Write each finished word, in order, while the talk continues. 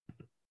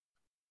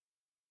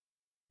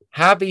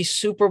Happy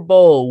Super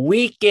Bowl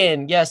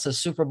weekend. Yes, the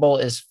Super Bowl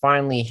is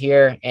finally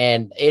here,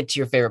 and it's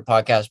your favorite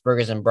podcast,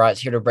 Burgers and Brats,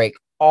 here to break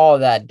all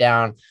that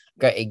down.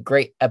 Got a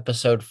great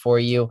episode for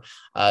you.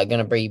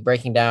 Gonna be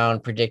breaking down,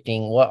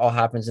 predicting what all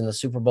happens in the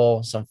Super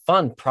Bowl, some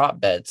fun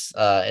prop bets.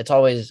 It's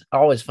always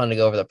fun to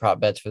go over the prop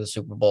bets for the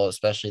Super Bowl,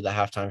 especially the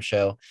halftime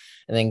show,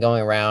 and then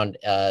going around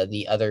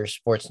the other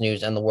sports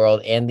news in the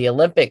world. And the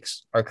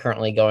Olympics are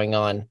currently going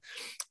on.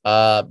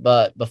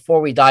 But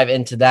before we dive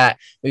into that,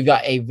 we've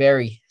got a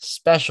very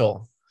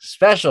special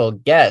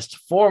guest,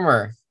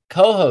 former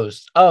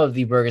co-host of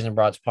the Burgers and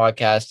Broads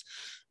podcast.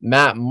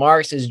 Matt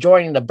Marks is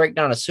joining to break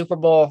down a Super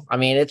Bowl. I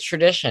mean, it's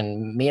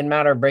tradition. Me and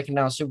Matt are breaking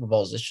down Super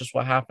Bowls. It's just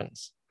what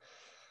happens.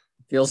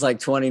 Feels like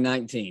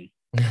 2019.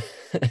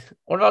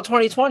 What about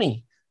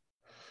 2020?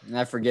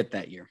 I forget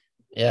that year.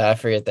 Yeah, I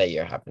forget that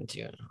year happened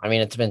too. I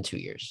mean, it's been 2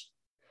 years.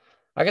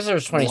 I guess there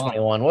was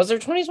 2021. Was there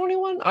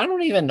 2021? I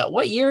don't even know.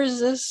 What year is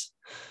this?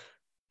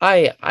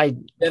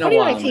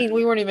 2019,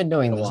 we weren't even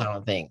doing this, I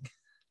don't think.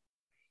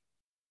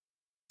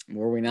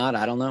 Were we not?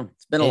 I don't know.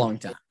 It's been a long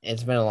time.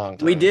 It's been a long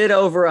time. We did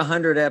over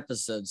 100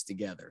 episodes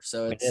together,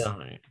 so it's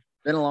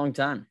been a long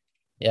time.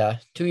 Yeah,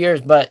 2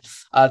 years. But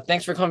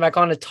thanks for coming back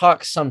on to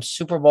talk some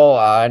Super Bowl.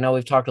 I know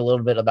we've talked a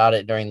little bit about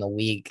it during the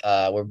week.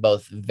 We're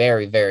both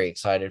very, very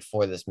excited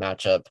for this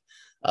matchup.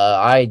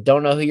 I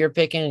don't know who you're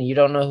picking. You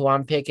don't know who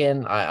I'm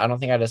picking. I don't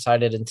think I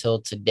decided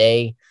until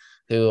today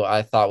who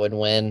I thought would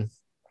win.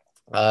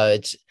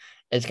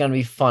 It's going to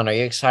be fun. Are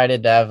you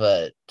excited to have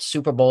a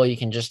Super Bowl you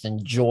can just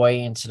enjoy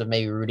instead of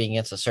maybe rooting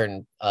against a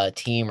certain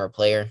team or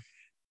player?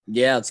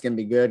 Yeah, it's going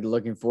to be good.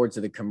 Looking forward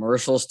to the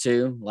commercials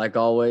too. Like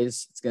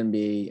always, it's going to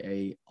be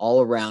a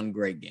all-around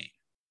great game.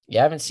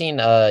 Yeah, I haven't seen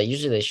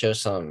usually they show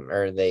some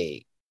or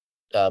they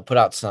put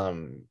out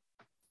some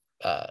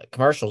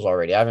commercials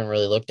already. I haven't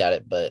really looked at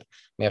it, but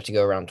we have to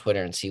go around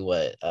Twitter and see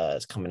what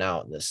is coming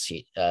out this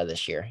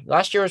year.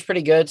 Last year was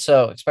pretty good,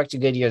 so expect a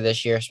good year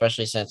this year,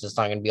 especially since it's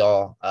not going to be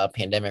all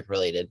pandemic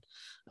related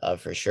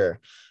for sure.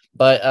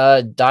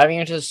 But diving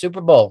into the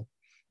Super Bowl,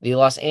 the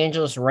Los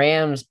Angeles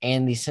Rams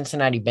and the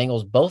Cincinnati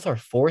Bengals both are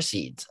 4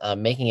 seeds,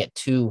 making it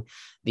to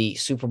the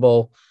Super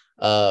Bowl.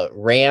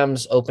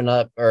 Rams open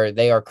up, or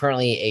they are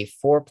currently a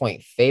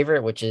 4-point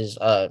favorite, which is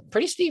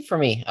pretty steep for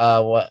me,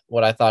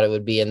 what I thought it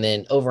would be. And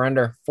then over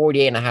under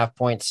 48.5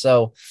 points.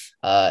 So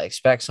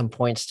expect some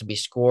points to be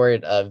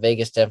scored.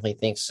 Vegas definitely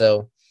thinks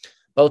so.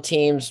 Both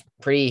teams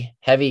pretty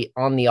heavy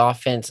on the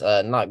offense,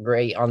 not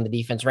great on the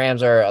defense.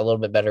 Rams are a little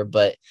bit better,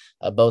 but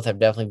both have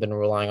definitely been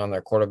relying on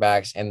their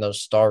quarterbacks and those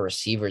star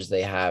receivers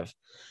they have.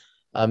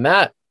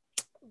 Matt,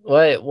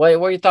 what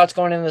are your thoughts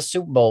going into the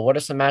Super Bowl? What are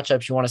some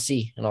matchups you want to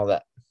see and all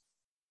that?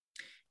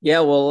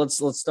 Yeah, well,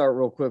 let's start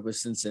real quick with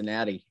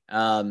Cincinnati.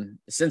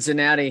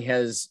 Cincinnati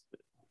has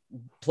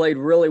played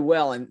really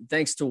well, and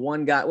thanks to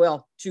one guy,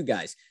 well, 2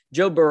 guys.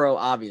 Joe Burrow,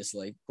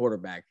 obviously,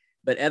 quarterback,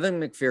 but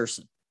Evan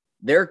McPherson,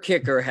 their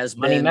kicker, has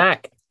been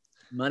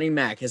Money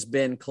Mac has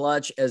been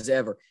clutch as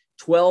ever.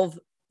 12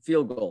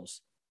 field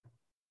goals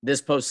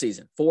this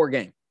postseason, 4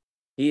 games.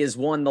 He has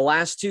won the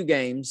last 2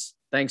 games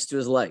thanks to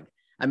his leg.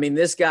 I mean,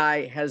 this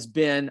guy has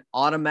been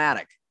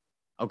automatic,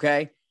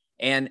 okay?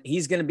 And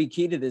he's going to be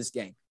key to this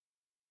game.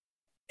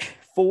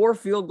 4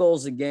 field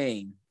goals a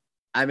game.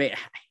 I mean,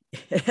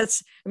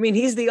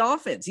 he's the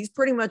offense. He's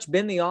pretty much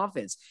been the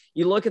offense.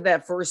 You look at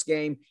that first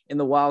game in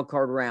the wild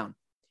card round,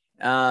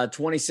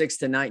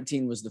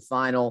 26-19 was the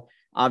final.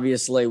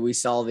 Obviously, we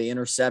saw the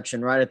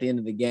interception right at the end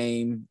of the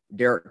game.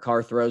 Derek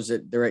Carr throws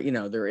it. They're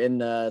in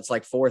the, it's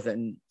like fourth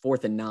and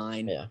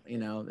 9.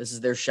 Yeah. This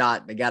is their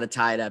shot. They got to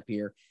tie it up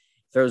here.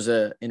 Throws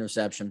a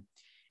interception.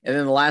 And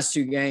then the last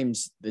 2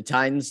 games, the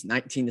Titans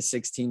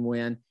 19-16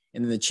 win,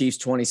 and then the Chiefs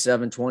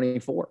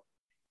 27-24.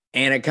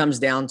 And it comes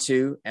down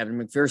to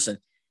Evan McPherson.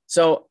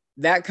 So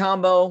that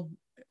combo,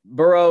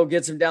 Burrow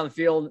gets him down the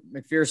field.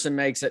 McPherson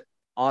makes it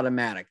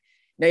automatic.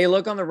 Now you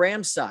look on the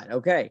Rams side.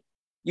 Okay.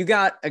 You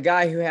got a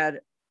guy who had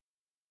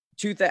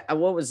 2,000,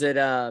 what was it?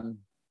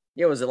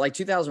 Was it like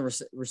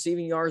 2,000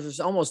 receiving yards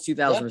or almost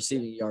 2,000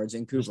 receiving yards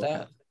in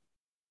Cooper?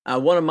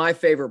 One of my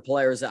favorite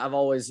players I've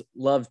always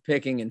loved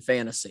picking in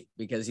fantasy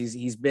because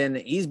he's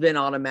been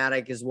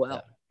automatic as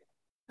well.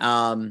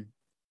 Yeah.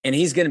 And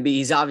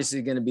he's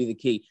obviously going to be the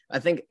key. I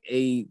think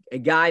a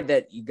guy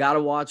that you got to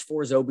watch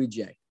for is OBJ.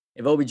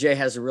 If OBJ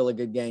has a really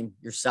good game,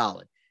 you're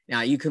solid.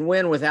 Now you can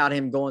win without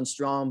him going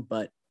strong,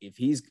 but if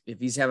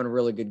he's having a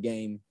really good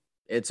game,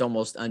 it's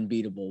almost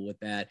unbeatable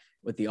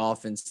with the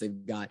offense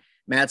they've got.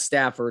 Matt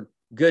Stafford,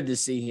 good to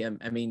see him.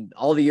 I mean,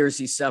 all the years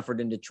he suffered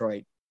in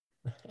Detroit.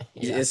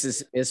 Yeah.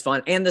 This is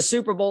fun. And the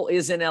Super Bowl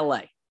is in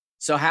LA.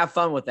 So have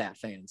fun with that,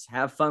 fans.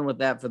 Have fun with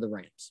that for the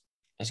Rams.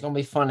 It's going to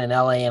be fun in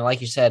LA. And like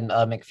you said,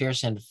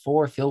 McPherson,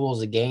 4 field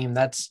goals a game.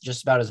 That's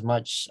just about as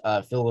much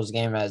field goals a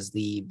game as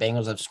the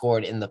Bengals have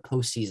scored in the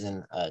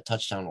postseason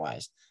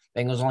touchdown-wise.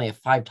 Bengals only have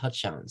 5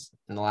 touchdowns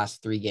in the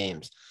last 3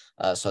 games.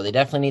 So they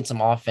definitely need some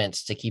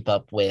offense to keep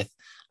up with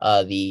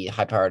the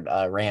high-powered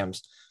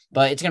Rams.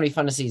 But it's going to be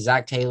fun to see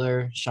Zach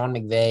Taylor, Sean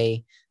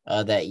McVay,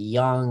 that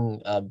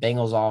young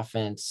Bengals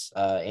offense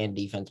and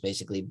defense,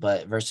 basically,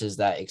 but versus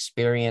that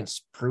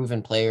experienced,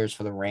 proven players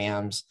for the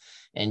Rams,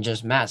 and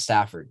just Matt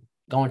Stafford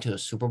going to a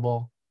Super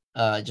Bowl.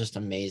 Just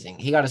amazing.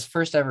 He got his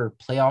first ever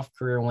playoff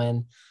career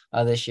win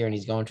this year, and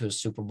he's going to a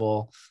Super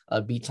Bowl,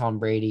 beat Tom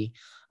Brady.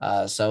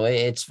 So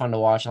it's fun to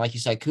watch. And like you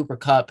said, Cooper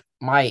Kupp,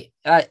 my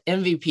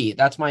MVP.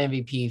 That's my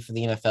MVP for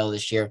the NFL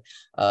this year.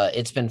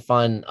 It's been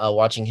fun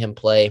watching him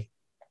play.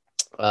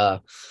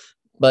 But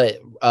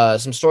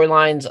some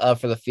storylines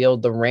for the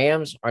field. The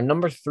Rams are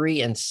number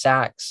 3 in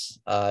sacks,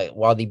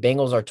 while the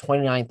Bengals are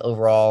 29th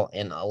overall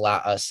in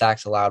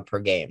sacks allowed per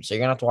game. So you're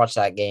going to have to watch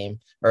that game,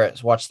 or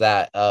watch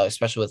that,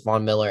 especially with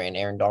Von Miller and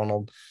Aaron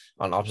Donald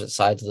on opposite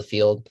sides of the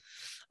field.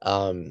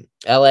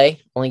 LA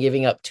only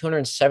giving up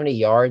 270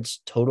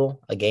 yards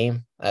total a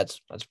game.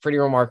 That's pretty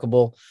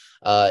remarkable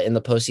in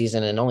the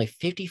postseason, and only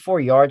 54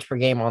 yards per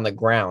game on the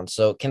ground.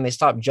 So can they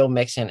stop Joe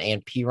Mixon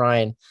and P.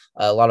 Ryan?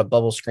 A lot of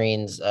bubble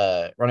screens,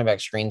 running back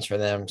screens for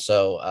them.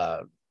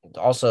 So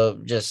also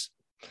just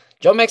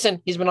Joe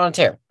Mixon, he's been on a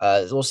tear.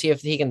 We'll see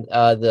if he can.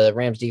 The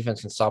Rams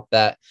defense can stop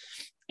that,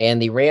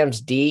 and the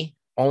Rams D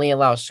only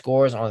allows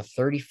scores on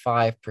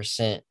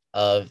 35%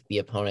 of the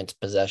opponent's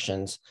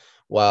possessions.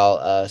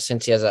 While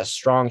since he has a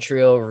strong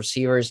trio of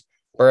receivers,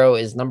 Burrow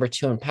is number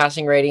 2 in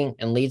passing rating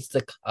and leads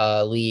the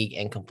league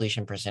in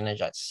completion percentage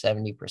at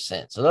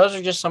 70%. So those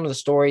are just some of the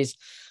stories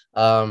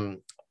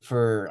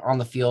for on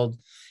the field.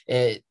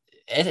 It's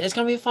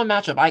going to be a fun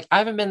matchup. I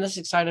haven't been this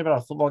excited about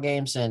a football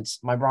game since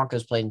my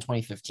Broncos played in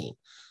 2015.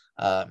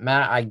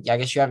 Matt, I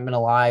guess you haven't been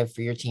alive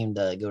for your team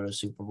to go to a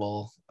Super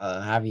Bowl,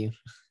 have you?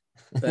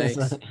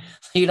 Thanks. So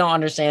you don't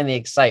understand the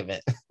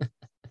excitement.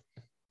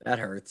 That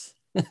hurts.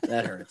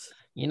 That hurts.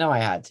 You know I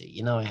had to.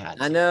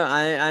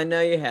 I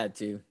know you had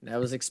to. That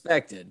was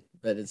expected,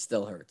 but it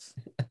still hurts.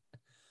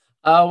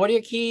 What are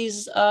your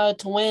keys to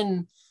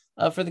win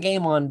for the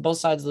game on both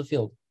sides of the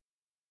field?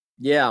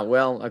 Yeah,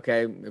 well,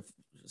 okay.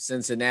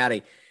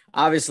 Cincinnati.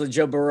 Obviously,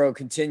 Joe Burrow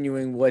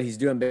continuing what he's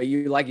doing, but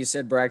like you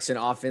said, Braxton,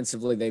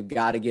 offensively, they've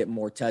got to get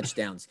more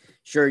touchdowns.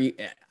 Sure, you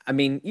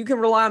can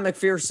rely on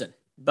McPherson,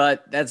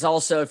 but that's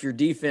also if your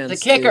defense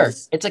It's a kicker.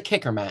 It's a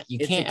kicker, Matt. You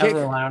can't ever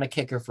rely on a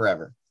kicker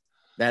forever.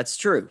 That's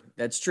true.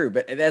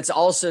 But that's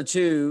also,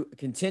 too,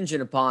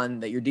 contingent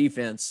upon that your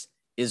defense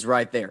is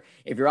right there.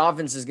 If your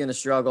offense is going to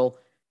struggle,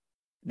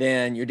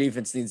 then your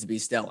defense needs to be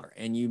stellar.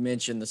 And you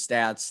mentioned the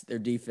stats. Their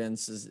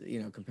defense is,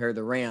 compared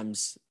to the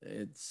Rams,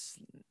 it's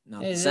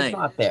not the same. It's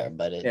not there,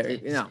 but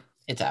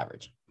it's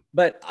average.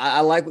 But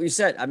I like what you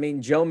said. I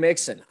mean, Joe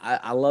Mixon,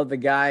 I love the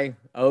guy,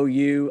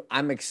 OU.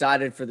 I'm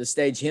excited for the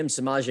stage. Him,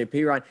 Samaje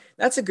Perine.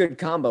 That's a good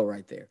combo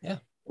right there. Yeah.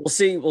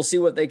 We'll see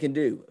what they can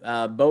do.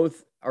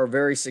 Both are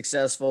very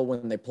successful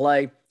when they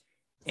play.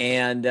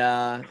 And,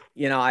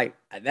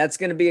 that's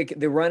going to be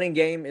the running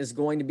game is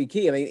going to be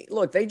key. I mean,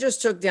 look, they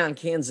just took down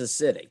Kansas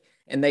City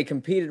and they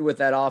competed with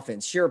that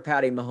offense. Sure,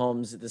 Patty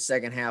Mahomes, the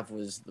second half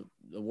was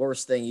the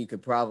worst thing you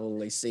could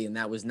probably see. And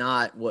that was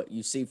not what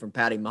you see from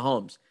Patty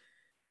Mahomes.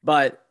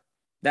 But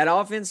that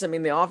offense,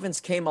 the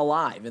offense came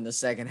alive in the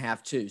second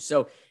half too.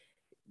 So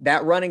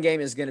that running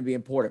game is going to be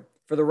important.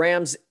 For the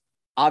Rams,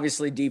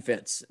 obviously,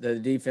 defense. The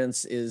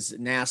defense is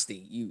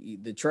nasty.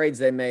 The trades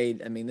they made,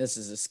 this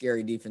is a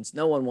scary defense.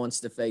 No one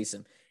wants to face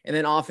them. And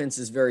then offense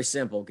is very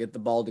simple. Get the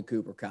ball to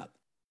Cooper Kupp.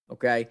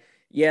 Okay?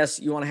 Yes,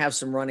 you want to have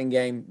some running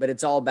game, but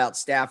it's all about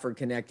Stafford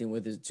connecting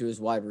to his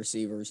wide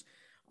receivers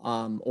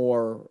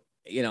or,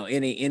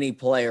 any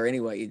player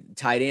anyway,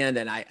 tight end.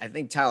 And I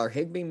think Tyler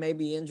Higbee may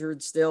be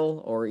injured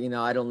still or,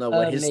 I don't know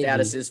what his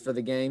status is for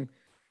the game.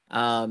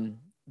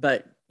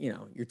 But,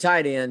 your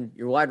tight end,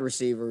 your wide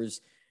receivers,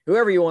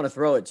 whoever you want to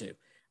throw it to.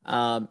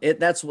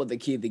 That's what the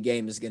key of the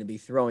game is going to be,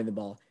 throwing the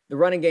ball. The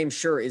running game,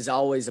 sure, is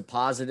always a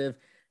positive,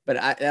 but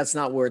that's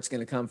not where it's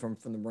going to come from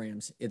the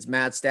Rams. It's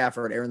Matt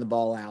Stafford airing the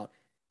ball out,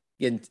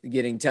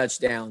 getting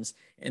touchdowns,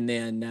 and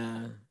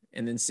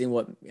then seeing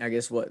what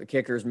the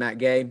kicker is, Matt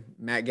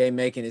Gay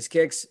making his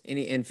kicks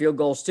and field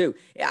goals too.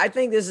 I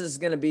think this is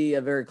going to be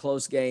a very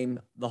close game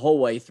the whole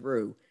way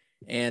through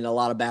and a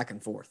lot of back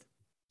and forth.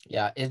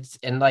 Yeah,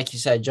 and like you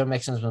said, Joe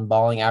Mixon's been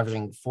balling,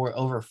 averaging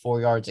over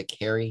 4 yards a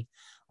carry,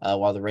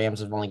 while the Rams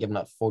have only given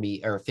up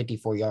 40 or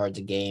 54 yards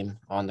a game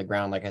on the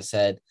ground. Like I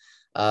said,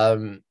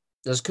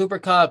 does Cooper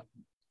Kupp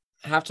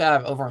have to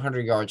have over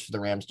 100 yards for the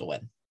Rams to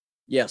win?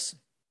 Yes,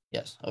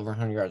 over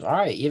 100 yards. All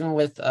right, even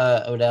with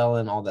Odell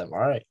and all them. All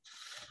right,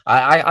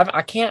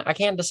 I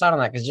can't decide on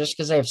that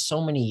because they have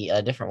so many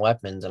different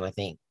weapons, and I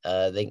think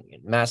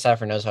Matt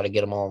Stafford knows how to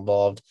get them all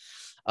involved.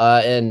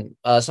 And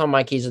some of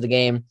my keys of the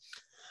game.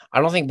 I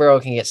don't think Burrow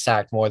can get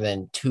sacked more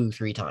than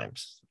 2-3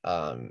 times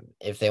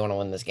if they want to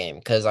win this game.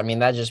 Because,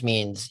 that just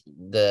means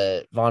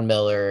the Von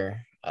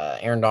Miller,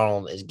 Aaron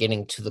Donald is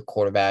getting to the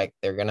quarterback.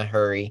 They're going to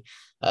hurry.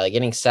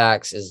 Getting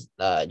sacks is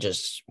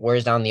just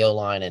wears down the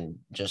O-line and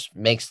just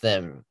makes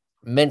them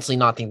mentally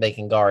not think they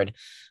can guard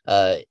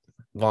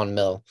Von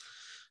Miller.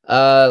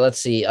 Let's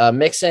see.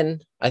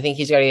 Mixon, I think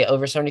he's got to get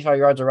over 75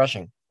 yards of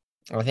rushing.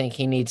 I think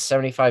he needs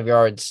 75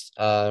 yards.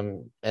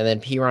 And then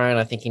P. Ryan,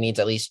 I think he needs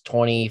at least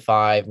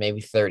 25,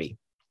 maybe 30.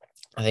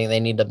 I think they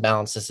need to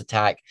balance this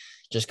attack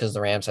just because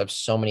the Rams have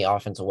so many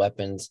offensive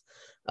weapons.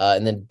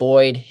 And then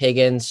Boyd,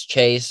 Higgins,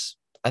 Chase.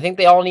 I think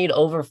they all need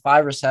over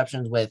 5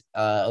 receptions with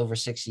over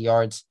 60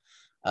 yards.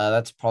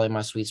 That's probably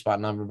my sweet spot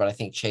number, but I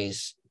think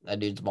Chase, that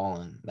dude's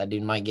balling. That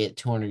dude might get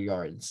 200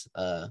 yards.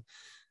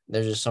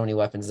 There's just so many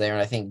weapons there.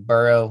 And I think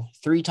Burrow,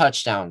 3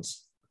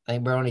 touchdowns. I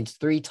think Burrow needs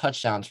 3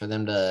 touchdowns for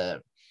them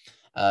to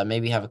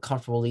maybe have a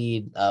comfortable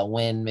lead,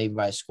 win maybe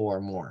by a score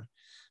or more.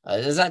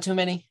 Is that too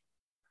many?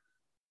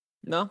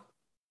 No.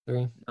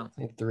 3? No. I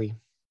think 3.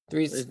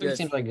 3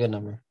 seems like a good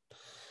number.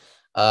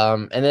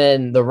 And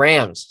then the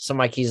Rams, some of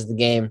my keys of the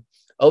game.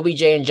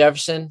 OBJ and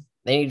Jefferson,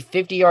 they need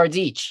 50 yards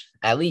each,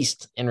 at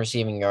least in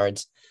receiving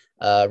yards.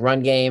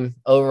 Run game,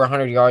 over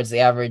 100 yards. They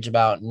average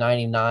about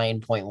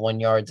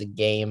 99.1 yards a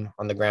game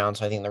on the ground.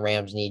 So I think the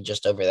Rams need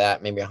just over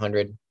that, maybe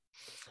 100.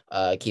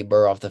 Keep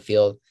Burrow off the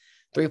field.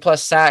 3+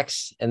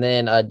 sacks. And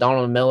then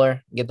Donald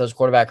Miller, get those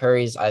quarterback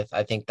hurries.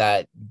 I think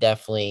that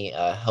definitely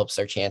helps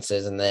their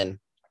chances. And then,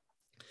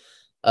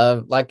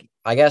 I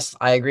guess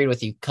I agreed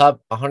with you.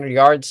 Cup, 100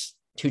 yards,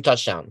 2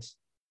 touchdowns.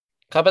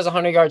 Cup has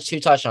 100 yards, 2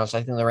 touchdowns. So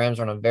I think the Rams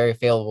are in a very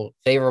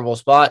favorable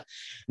spot.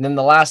 And then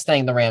the last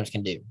thing the Rams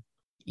can do,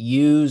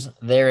 use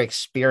their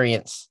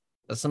experience.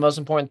 That's the most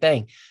important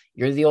thing.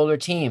 You're the older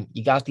team.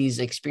 You got these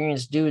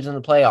experienced dudes in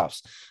the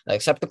playoffs,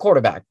 except the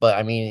quarterback. But,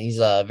 I mean, he's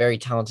a very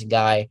talented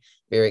guy,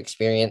 very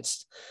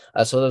experienced.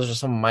 So those are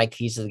some of my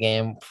keys to the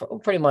game,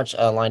 pretty much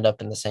lined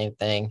up in the same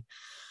thing.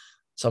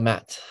 So,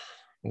 Matt,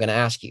 I'm going to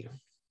ask you,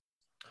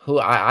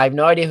 I have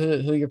no idea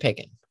who you're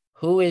picking.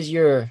 Who is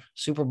your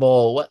Super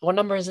Bowl? What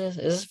number is this?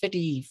 Is this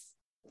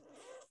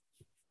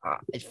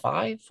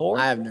 55, 4?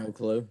 I have no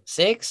clue.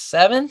 6,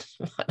 7?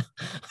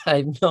 I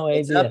have no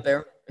It's idea. up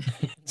there.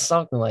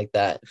 Something like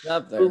that. It's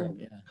up there.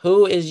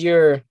 Who is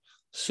your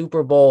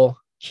Super Bowl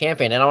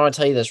champion? And I want to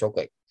tell you this real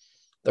quick.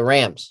 The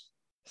Rams,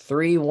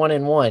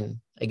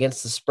 3-1-1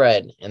 against the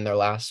spread in their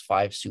last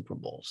 5 Super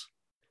Bowls.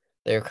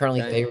 They're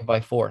currently favored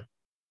by 4.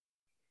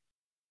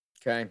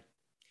 Okay.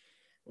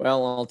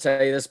 Well, I'll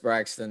tell you this,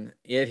 Braxton.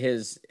 It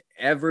is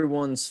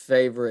everyone's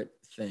favorite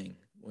thing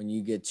when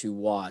you get to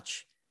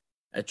watch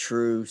a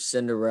true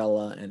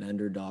Cinderella and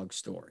underdog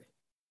story.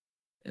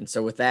 And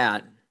so with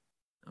that,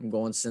 I'm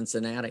going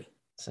Cincinnati.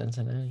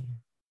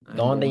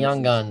 Going the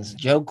young guns.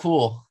 Joe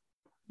Cool.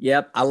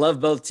 Yep. I love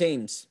both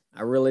teams.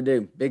 I really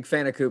do. Big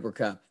fan of Cooper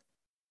Kupp.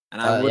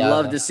 And I would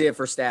love to see it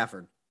for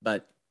Stafford,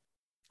 but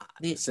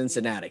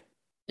Cincinnati.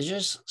 There's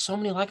just so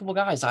many likable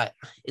guys.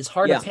 It's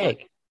hard to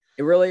pick.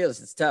 It really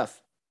is. It's tough.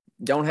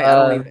 I don't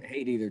even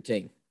hate either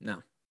team.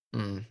 No.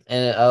 And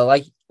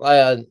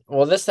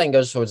well, this thing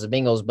goes towards the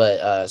Bengals,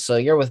 but so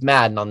you're with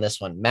Madden on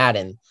this one.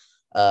 Madden,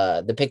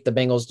 they picked the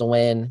Bengals to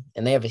win,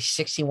 and they have a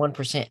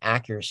 61%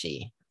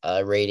 accuracy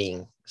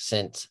rating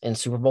in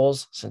Super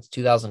Bowls since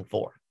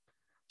 2004.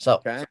 So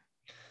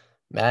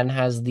Madden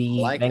has the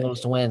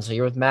Bengals to win. So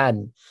you're with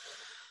Madden,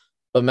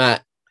 but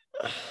Matt,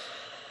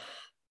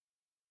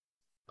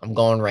 I'm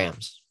going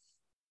Rams.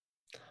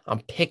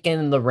 I'm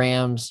picking the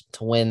Rams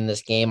to win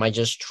this game. I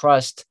just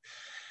trust.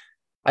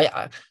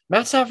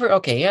 Matt Stafford.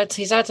 Okay,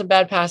 he's had some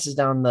bad passes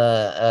down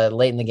the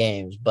late in the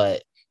games,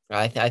 but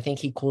I think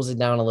he cools it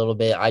down a little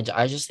bit. I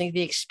just think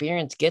the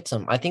experience gets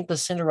him. I think the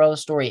Cinderella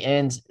story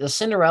ends. The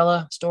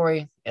Cinderella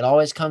story, it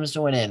always comes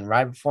to an end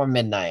right before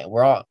midnight.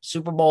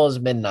 Super Bowl is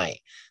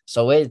midnight,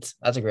 so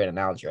that's a great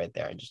analogy right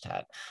there I just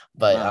had.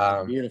 But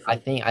I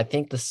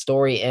think the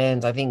story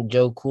ends. I think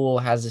Joe Cool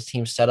has his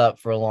team set up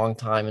for a long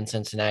time in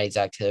Cincinnati.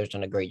 Zach Taylor's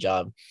done a great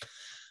job.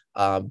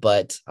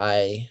 But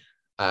I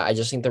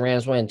just think the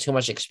Rams win. Too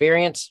much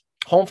experience,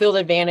 home field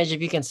advantage,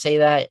 if you can say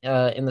that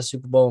in the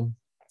Super Bowl.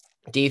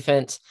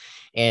 Defense,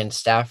 and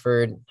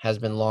Stafford has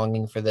been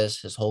longing for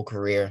this his whole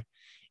career,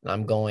 and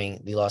I'm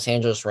going the Los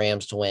Angeles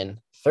Rams to win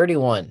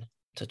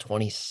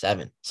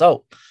 31-27.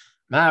 So,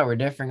 Matt, we're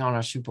differing on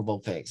our Super Bowl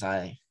picks.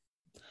 I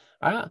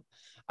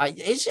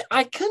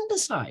couldn't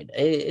decide.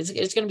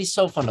 It's going to be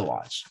so fun to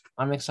watch.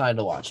 I'm excited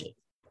to watch it.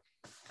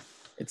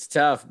 It's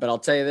tough, but I'll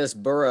tell you this: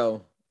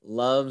 Burrow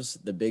loves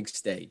the big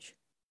stage.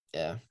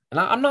 Yeah, and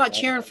I'm not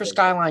cheering for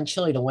Skyline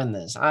Chili to win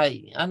this.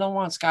 I don't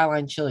want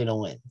Skyline Chili to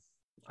win.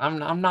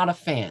 I'm not a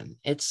fan.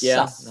 It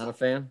sucks. Not a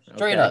fan.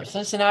 Straight up,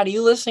 Cincinnati,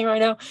 you listening right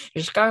now?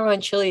 Your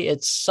Skyline Chili,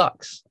 it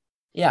sucks.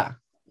 Yeah,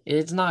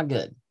 it's not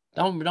good.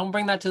 Don't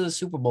bring that to the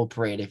Super Bowl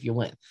parade if you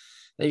win.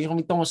 They're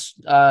gonna be throwing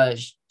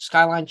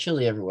Skyline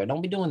Chili everywhere.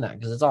 Don't be doing that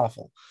because it's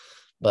awful.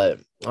 But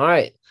all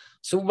right,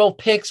 Super Bowl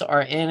picks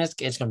are in.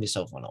 It's gonna be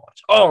so fun to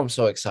watch. Oh, I'm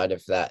so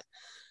excited for that.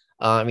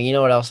 You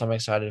know what else I'm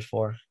excited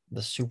for?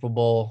 The Super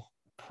Bowl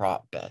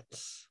prop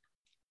bets.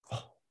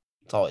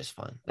 It's always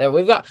fun. There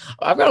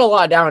I've got a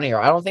lot down here.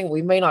 I don't think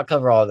we may not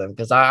cover all of them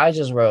because I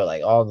just wrote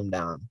like all of them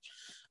down.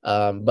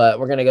 But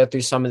we're gonna go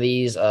through some of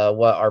these,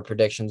 what our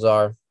predictions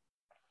are.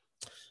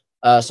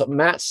 So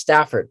Matt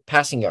Stafford,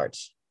 passing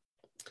yards.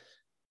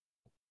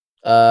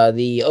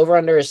 The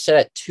over-under is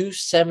set at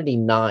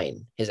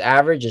 279. His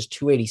average is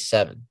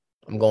 287.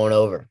 I'm going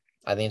over.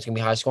 I think it's gonna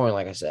be high scoring,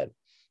 like I said.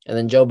 And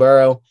then Joe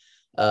Burrow,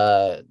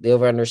 The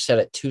over-under set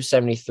at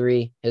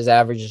 273. His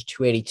average is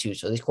 282.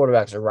 So these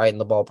quarterbacks are right in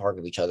the ballpark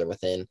of each other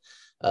within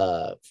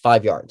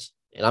 5 yards.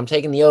 And I'm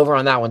taking the over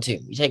on that one too.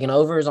 You taking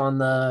overs on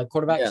the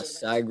quarterbacks?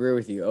 Yes, I agree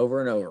with you.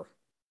 Over and over.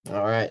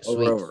 All right,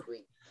 Over,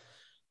 sweet.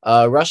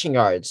 over. Rushing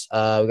yards. We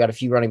got a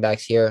few running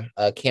backs here.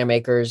 Cam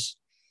Akers,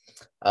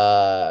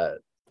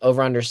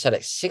 over-under set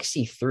at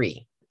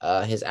 63.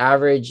 His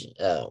average,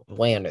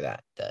 way under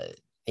that.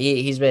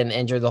 He's been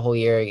injured the whole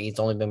year. He's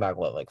only been back,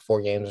 like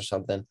 4 games or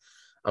something.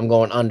 I'm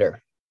going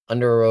under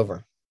or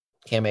over.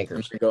 Cam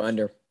Akers. I'm gonna go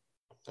under.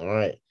 All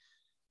right.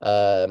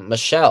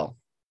 Michelle,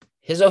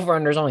 his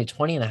over-under is only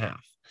 20 and a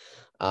half.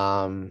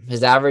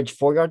 His average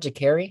 4 yards a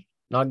carry.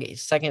 Not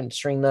second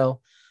string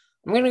though.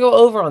 I'm gonna go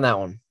over on that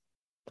one.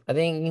 I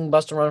think he can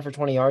bust a run for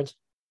 20 yards.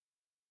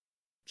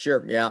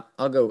 Sure. Yeah,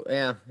 I'll go.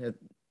 Yeah,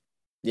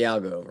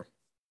 I'll go over.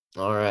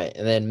 All right.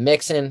 And then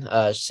Mixon,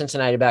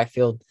 Cincinnati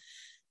backfield.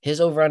 His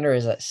over-under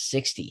is at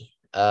 60.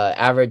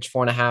 Average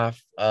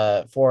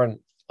 4.5,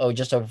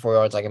 just over 4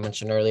 yards, like I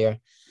mentioned earlier.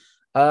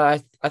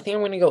 I think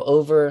I'm gonna go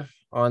over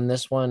on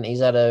this one. He's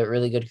had a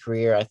really good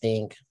career. I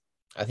think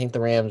the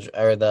Rams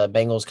or the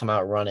Bengals come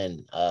out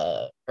running.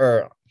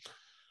 Or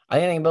I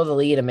think they can build a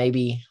lead and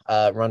maybe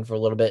run for a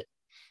little bit.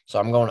 So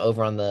I'm going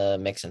over on the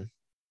Mixon.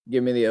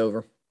 Give me the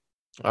over.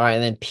 All right,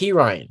 and then P.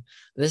 Ryan.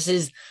 This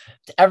is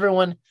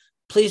everyone.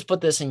 Please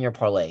put this in your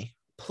parlay.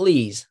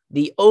 Please,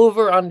 the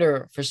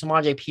over/under for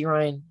Samaje P.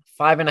 Ryan,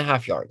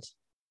 5.5 yards.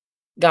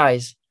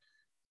 Guys,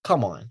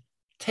 come on,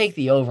 take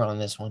the over on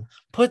this one.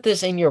 Put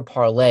this in your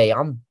parlay.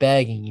 I'm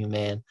begging you,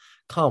 man.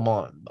 Come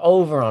on,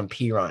 over on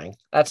P. Ryan.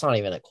 That's not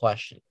even a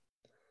question.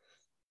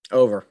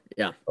 Over,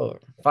 yeah. Over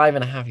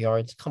 5.5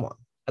 yards. Come on,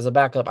 as a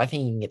backup, I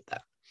think you can get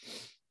that.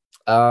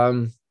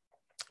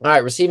 All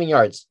right, receiving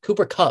yards.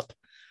 Cooper Kupp.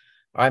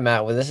 All right,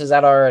 Matt. Well, this is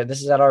at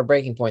our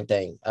breaking point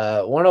thing.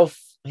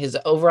 His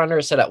over/under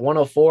is set at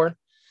 104.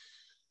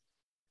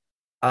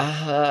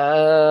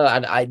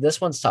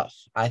 This one's tough.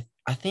 I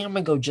think I'm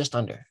gonna go just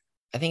under.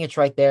 I think it's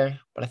right there,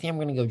 but I think I'm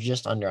gonna go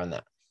just under on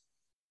that.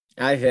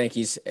 I think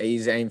he's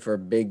aimed for a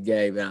big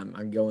day, but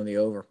I'm going the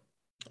over.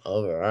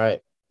 Over. All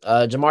right.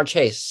 Jamar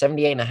Chase,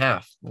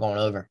 78.5. I'm going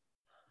over.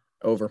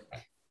 Over.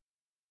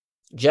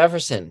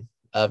 Jefferson,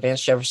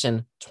 Vance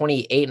Jefferson,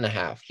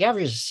 28.5. He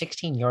averages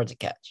 16 yards a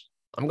catch.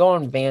 I'm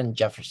going Van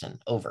Jefferson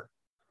over.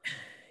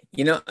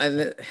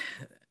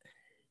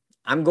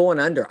 I'm going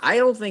under. I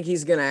don't think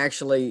he's going to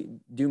actually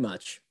do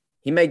much.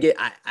 He may get.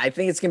 I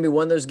think it's going to be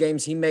one of those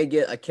games. He may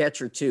get a catch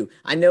or two.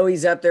 I know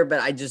he's up there, but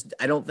I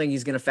don't think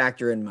he's going to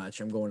factor in much.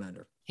 I'm going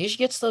under. He just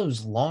gets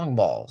those long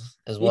balls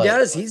as well. He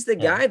does. He's the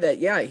guy that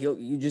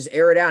you just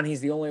air it out. And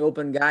he's the only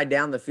open guy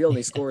down the field. And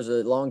he scores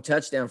a long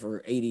touchdown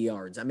for 80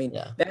 yards. I mean,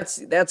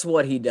 that's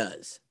what he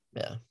does.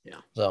 Yeah.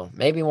 So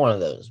maybe one of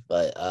those.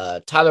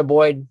 But Tyler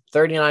Boyd,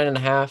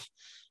 39.5,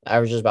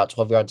 averages about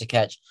 12 yards a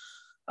catch.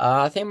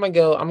 I think I'm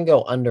gonna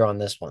go under on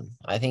this one.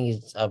 I think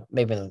he's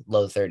maybe in the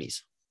low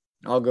 30s.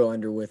 I'll go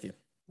under with you.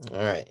 All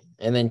right.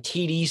 And then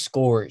TD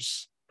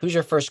scores. Who's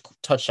your first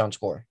touchdown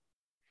scorer?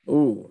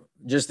 Ooh,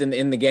 just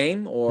in the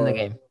game or in the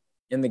game?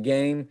 In the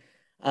game.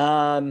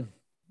 I'm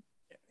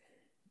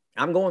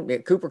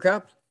going Cooper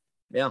Kupp.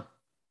 Yeah.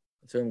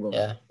 That's who I'm going.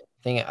 Yeah.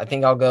 I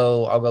think I'll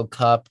go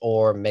Kupp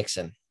or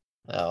Mixon.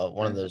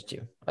 One of those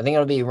two. I think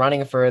it'll be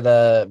running for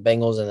the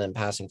Bengals and then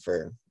passing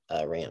for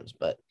Rams.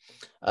 But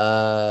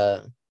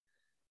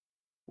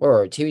where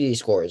are TD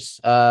scores?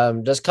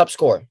 Does Kupp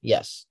score?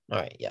 Yes. All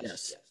right.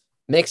 Yes.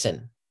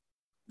 Mixon.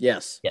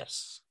 Yes.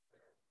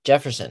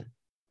 Jefferson.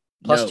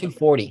 Plus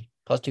 240.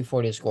 Plus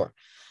 240 to score.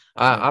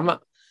 I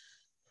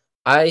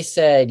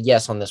said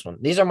yes on this one.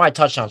 These are my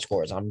touchdown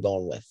scores I'm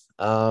going with.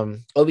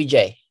 OBJ.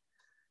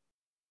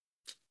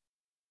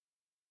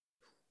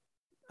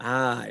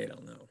 I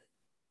don't know.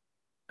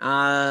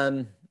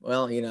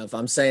 Well, if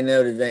I'm saying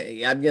no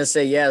to, I'm gonna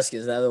say yes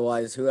because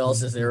otherwise, who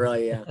else is there?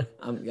 Really? Yeah,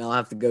 I'll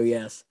have to go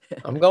yes.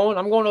 I'm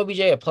going OBJ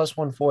at plus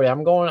 140.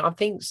 I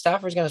think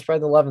Stafford's gonna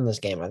spread the love in this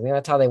game. I think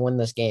that's how they win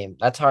this game.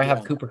 That's how I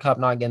have Cooper Kupp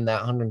not getting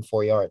that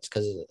 104 yards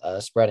because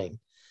of spreading.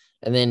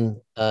 And then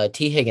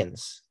T.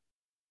 Higgins.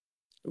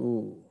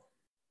 Ooh,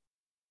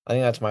 I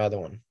think that's my other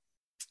one.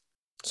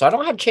 So I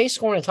don't have Chase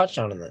scoring a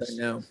touchdown in this.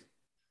 No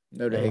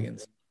to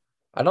Higgins.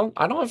 I don't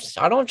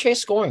have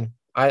Chase scoring.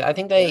 I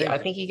think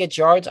he gets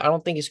yards. I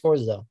don't think he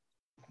scores though.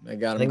 They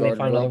got him. I think they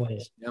find other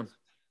ways. Yeah.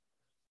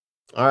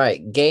 All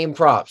right, game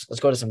props. Let's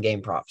go to some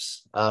game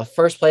props.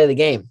 First play of the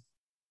game.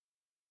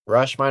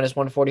 Rush minus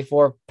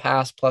 144,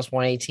 pass plus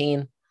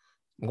 118.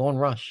 I'm going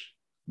rush.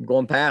 I'm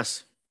going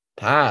pass.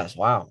 Pass.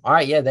 Wow. All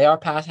right, yeah, they are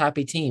pass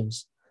happy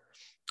teams.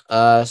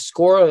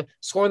 Score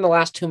in the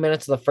last 2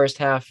 minutes of the first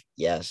half.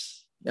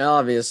 Yes.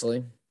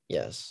 Obviously.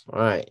 Yes. All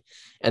right.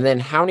 And then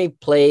how many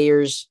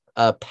players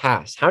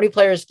pass? How many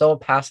players throw a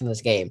pass in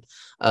this game?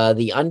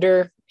 The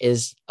under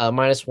is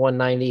minus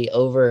 190,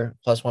 over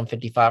plus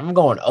 155. I'm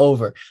going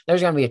over.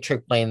 There's going to be a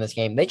trick play in this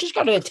game. They just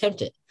got to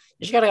attempt it.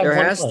 You just got to have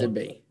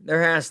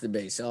There has to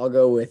be. So I'll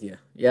go with you.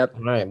 Yep.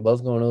 All right.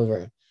 Both going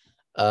over.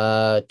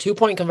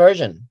 2-point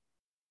conversion.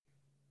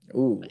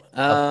 Ooh.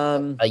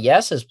 A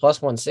yes is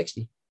plus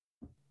 160.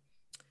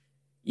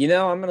 I'm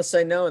gonna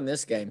say no in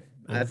this game.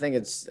 I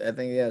Mm.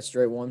 think yeah,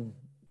 straight one.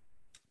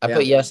 I Yeah.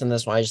 put yes in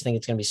this one. I just think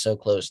it's gonna be so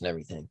close and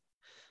everything.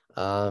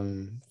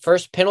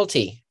 First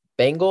penalty,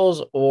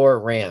 Bengals or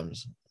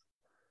Rams?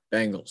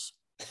 Bengals.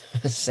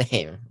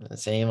 Same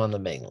on the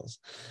Bengals.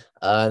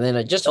 And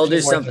then just a They'll few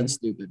do more something things.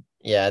 stupid.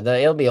 Yeah,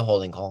 it'll be a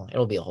holding call.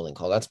 It'll be a holding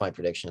call. That's my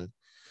prediction.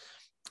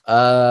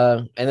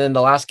 And then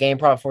the last game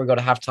prop before we go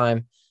to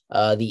halftime,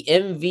 the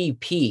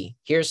MVP.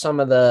 Here's some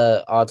of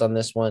the odds on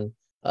this one.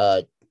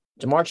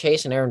 Jamar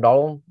Chase and Aaron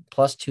Donald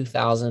plus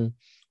 2,000.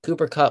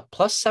 Cooper Cup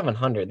plus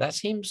 700. That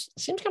seems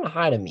kind of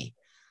high to me.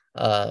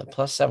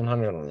 Plus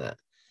 700 on that.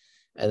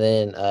 And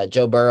then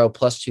Joe Burrow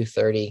plus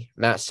 230.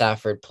 Matt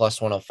Stafford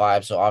plus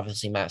 105. So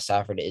obviously Matt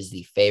Stafford is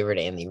the favorite,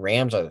 and the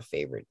Rams are the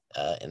favorite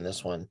in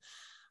this one.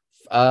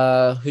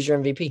 Who's your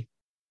MVP?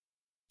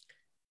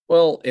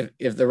 Well,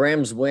 if the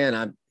Rams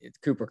win, it's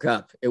Cooper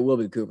Cup. It will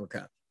be Cooper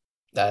Cup.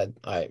 All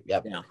right,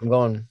 yep. Yeah. I'm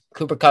going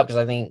Cooper Cup because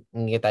I think we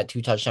can get that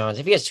 2 touchdowns.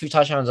 If he has 2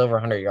 touchdowns over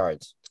 100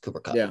 yards, it's Cooper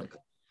Cup. Yeah.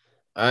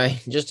 All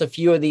right, just a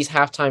few of these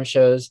halftime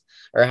shows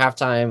or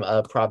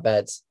halftime prop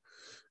bets.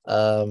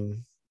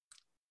 The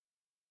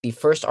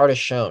first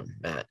artist shown,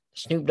 Matt.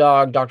 Snoop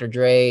Dogg, Dr.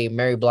 Dre,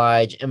 Mary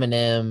Blige,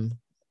 Eminem,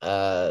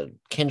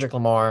 Kendrick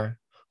Lamar.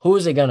 Who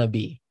is it gonna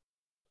be?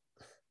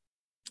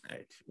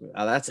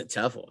 That's a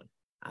tough one.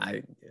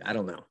 I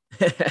don't know.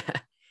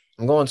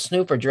 I'm going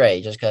Snoop or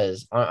Dre just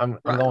because I'm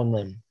going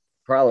them.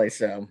 Probably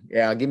so.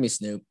 Yeah, give me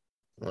Snoop.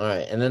 All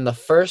right, and then the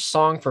first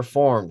song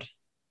performed,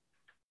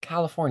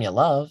 California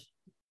Love.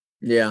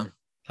 Yeah.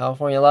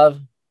 California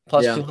Love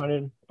plus Yeah.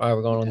 200. All right,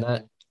 we're going on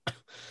that.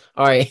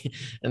 All right,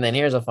 and then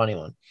here's a funny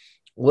one.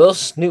 Will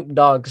Snoop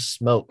Dogg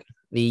smoke?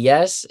 The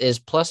yes is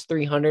plus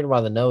 300,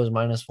 while the no is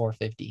minus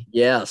 450.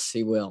 Yes,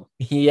 he will.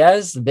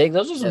 Yes, big.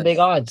 Those are some big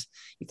odds.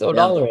 You throw a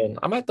dollar in.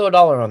 I might throw a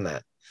dollar on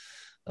that.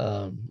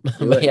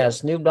 But yeah,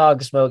 Snoop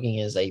Dogg smoking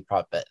is a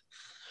prop bet.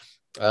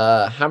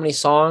 How many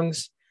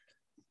songs?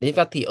 They've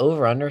got the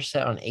over under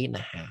set on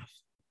 8.5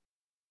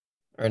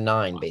 or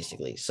 9,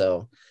 basically.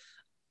 So,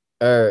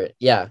 or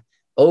yeah,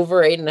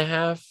 over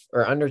 8.5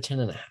 or under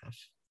 10.5.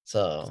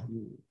 So,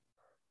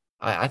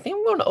 I think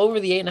I'm going over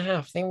the 8.5.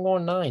 I think I'm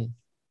going 9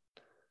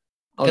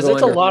 because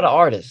it's a lot of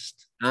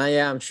artists.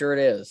 Yeah, I'm sure it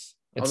is.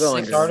 It's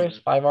 6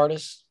 artists, 5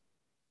 artists.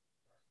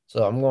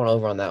 So I'm going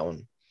over on that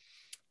one.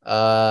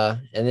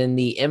 And then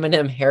the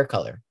Eminem hair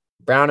color,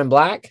 brown and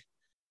black,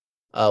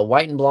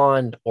 white and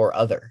blonde, or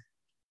other.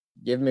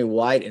 Give me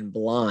white and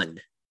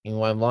blonde.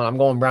 White and blonde. I'm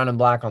going brown and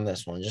black on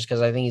this one just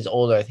because I think he's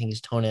older. I think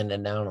he's toning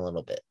it down a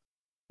little bit.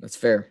 That's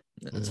fair.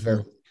 That's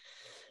fair.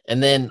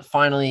 And then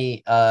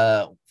finally,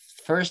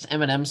 first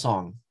Eminem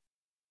song.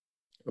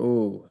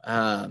 Ooh,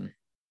 can't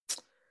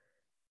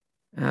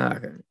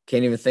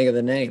even think of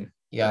the name.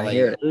 Yeah,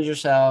 like Lose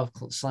Yourself,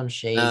 Slim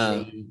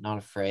Shady, Not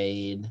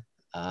Afraid.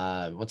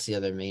 What's the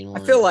other main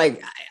one? I feel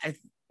like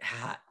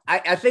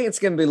I think it's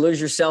gonna be Lose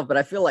Yourself, but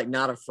I feel like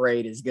Not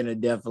Afraid is gonna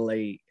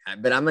definitely.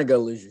 But I'm gonna go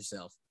Lose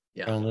Yourself.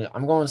 Yeah,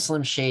 I'm going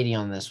Slim Shady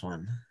on this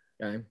one.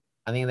 Okay.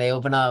 I think they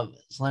open up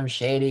Slim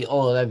Shady.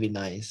 Oh, that'd be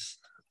nice.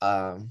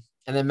 And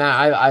then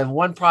Matt, I have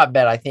one prop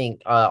bet I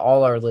think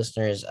all our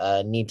listeners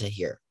need to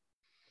hear.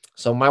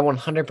 So my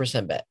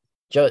 100% bet,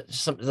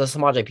 the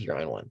Samaj P.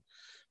 Ryan one,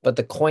 but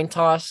the coin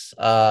toss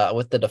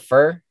with the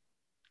defer,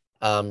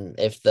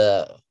 if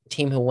the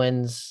team who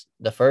wins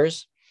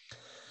defers,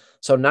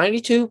 so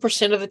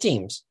 92% of the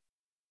teams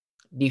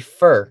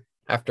defer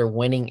after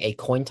winning a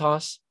coin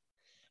toss.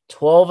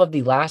 12 of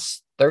the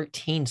last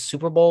 13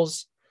 Super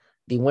Bowls,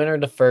 the winner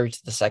deferred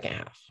to the second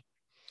half.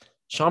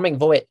 Sean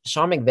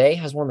McVay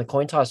has won the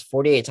coin toss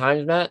 48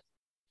 times, Matt.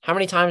 How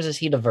many times has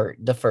he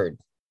deferred?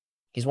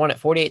 He's won it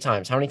 48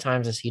 times. How many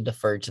times has he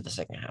deferred to the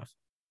second half?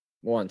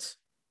 Once.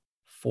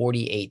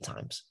 48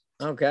 times.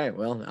 Okay,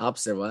 well,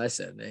 opposite of what I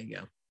said. There you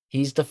go.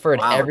 He's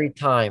deferred every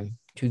time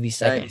to the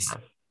second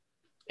half.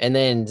 And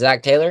then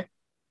Zach Taylor,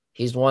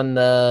 he's won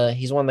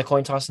the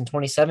coin toss in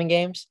 27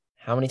 games.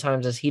 How many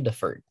times has he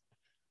deferred?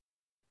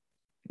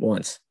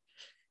 Once.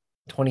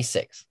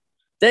 26.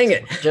 Dang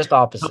it. Just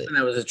opposite.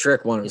 That was a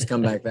trick one. It was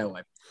come back that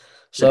way.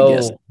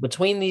 So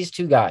between these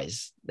two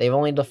guys, they've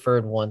only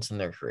deferred once in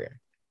their career.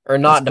 Or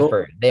not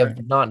deferred. They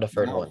have not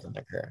deferred once in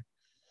their career.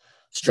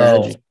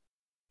 Strategy. So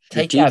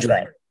take that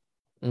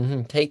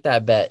bet. Take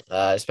that bet,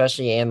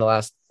 especially in the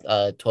last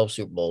 12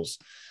 Super Bowls.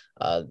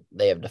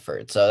 They have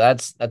deferred. So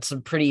that's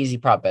some pretty easy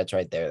prop bets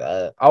right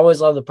there. I always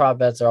love the prop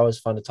bets. They're always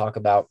fun to talk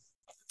about.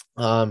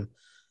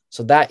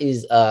 So that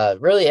is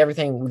really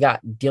everything we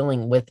got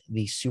dealing with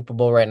the Super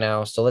Bowl right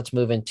now. So let's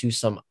move into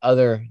some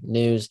other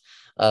news,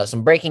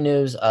 some breaking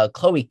news.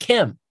 Chloe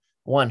Kim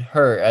won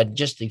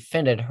just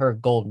defended her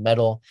gold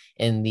medal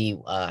in the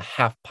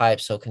half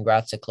pipe. So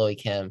congrats to Chloe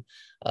Kim,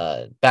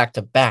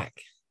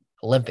 back-to-back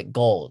Olympic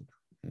gold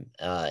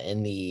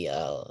in the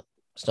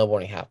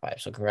snowboarding half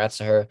pipe. So congrats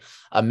to her.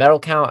 Medal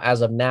count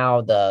as of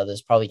now,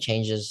 this probably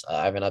changes.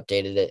 I haven't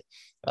updated it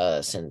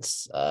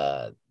since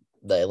the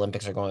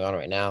Olympics are going on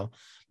right now.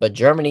 But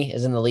Germany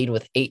is in the lead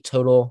with 8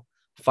 total.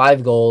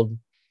 5 gold.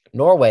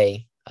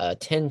 Norway,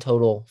 10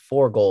 total,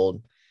 4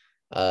 gold.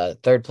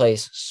 Third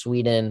place,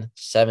 Sweden,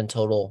 7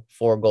 total,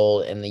 4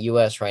 gold. And the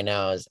U.S. right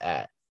now is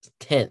at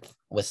 10th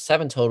with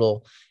 7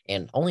 total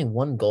and only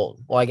 1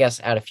 gold. Well, I guess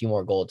add a few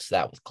more golds to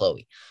that with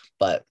Chloe.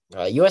 But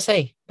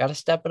USA got to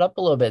step it up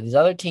a little bit. These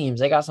other teams,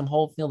 they got some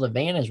whole field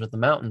advantage with the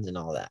mountains and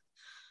all that.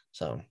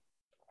 So,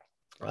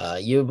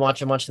 you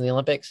watching much of the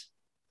Olympics?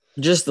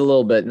 Just a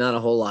little bit, not a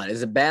whole lot.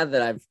 Is it bad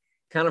that I've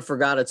kind of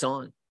forgot it's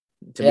on?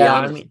 To be Yeah, I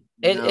honest, mean,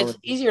 it's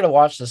easier to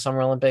watch the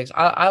Summer Olympics.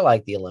 I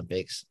like the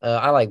Olympics.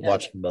 I like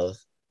watching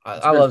both.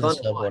 It's I been love the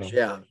fun to watch, snowboarding.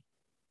 yeah.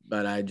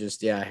 But I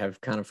just, I have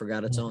kind of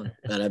forgot it's on.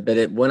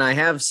 But when I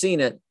have seen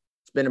it,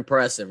 it's been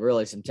impressive.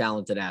 Really, some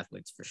talented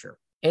athletes for sure.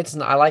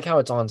 I like how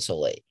it's on so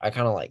late. I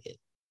kind of like it.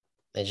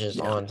 It's just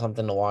on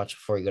something to watch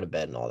before you go to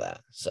bed and all that.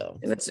 So,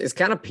 and it's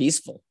kind of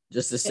peaceful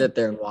just to sit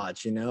there and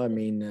watch. I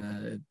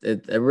mean,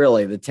 it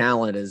really, the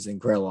talent is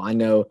incredible. I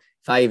know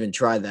if I even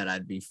tried that,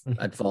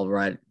 I'd fall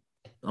right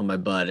on my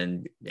butt,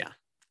 and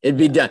it'd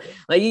be done.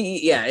 Like,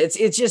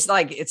 it's just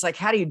like, it's like,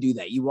 how do you do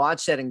that? You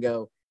watch that and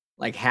go,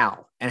 like,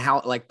 how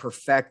like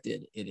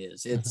perfected it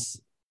is.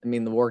 I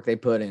mean, the work they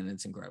put in,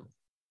 it's incredible.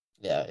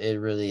 Yeah, it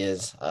really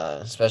is,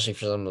 especially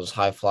for some of those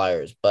high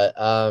flyers. But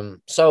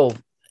so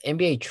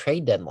NBA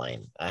trade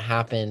deadline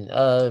happened.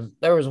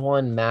 There was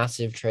one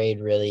massive trade,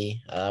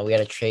 really. We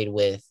had a trade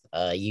with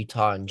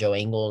Utah and Joe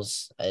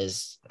Ingles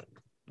as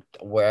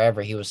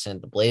wherever he was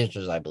sent, the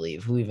Blazers, I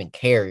believe. Who even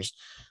cares?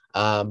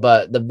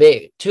 But the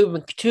big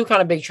two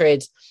kind of big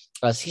trades.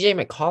 CJ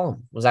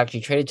McCollum was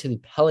actually traded to the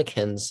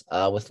Pelicans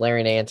with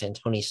Larry Nance and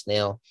Tony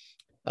Snell.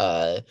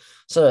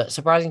 So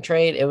surprising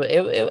trade.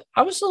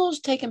 I was a little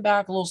taken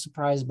back, a little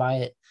surprised by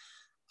it.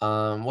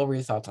 What were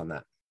your thoughts on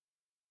that?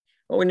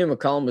 Well, we knew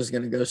McCollum was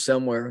going to go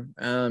somewhere.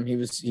 He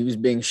was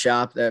being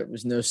shopped. That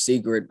was no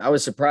secret. I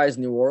was surprised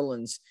New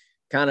Orleans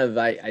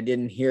I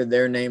didn't hear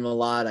their name a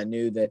lot. I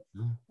knew that,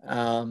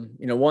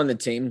 one of the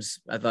teams,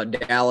 I thought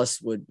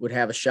Dallas would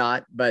have a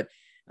shot, but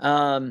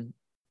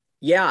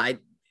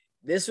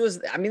this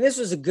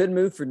was a good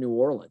move for New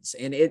Orleans,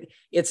 and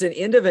it's an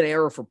end of an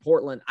era for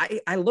Portland.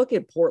 I look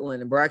at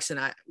Portland and Braxton.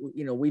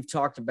 We've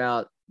talked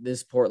about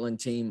this Portland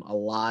team a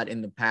lot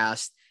in the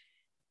past.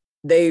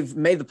 They've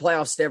made the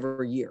playoffs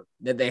every year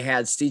that they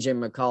had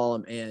CJ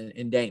McCollum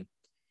and Dame,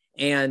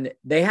 and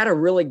they had a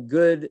really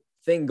good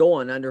thing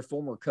going under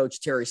former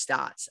coach Terry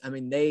Stotts. I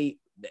mean, they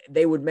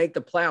would make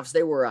the playoffs.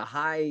 They were a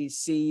high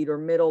seed or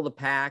middle of the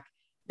pack.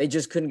 They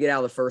just couldn't get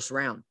out of the first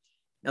round.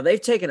 Now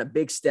they've taken a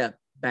big step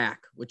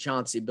back with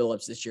Chauncey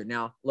Billups this year.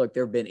 Now, look,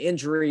 there have been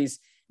injuries.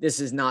 This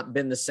has not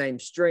been the same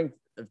strength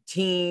of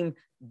team,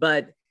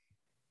 but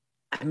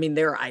I mean,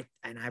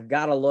 I've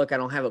got to look, I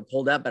don't have it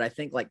pulled up, but I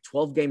think like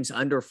 12 games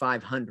under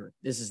 500.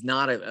 This is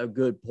not a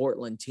good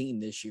Portland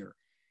team this year.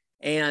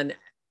 And,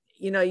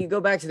 you go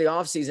back to the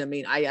offseason. I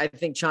mean, I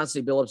think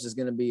Chauncey Billups is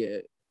going to be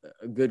a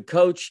good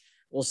coach.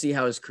 We'll see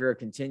how his career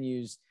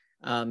continues.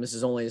 This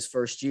is only his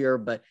first year,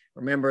 but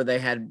remember they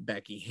had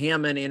Becky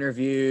Hammon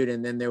interviewed,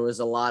 and then there was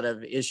a lot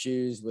of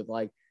issues with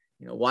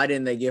why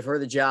didn't they give her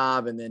the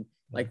job? And then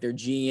their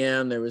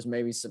GM, there was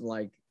maybe some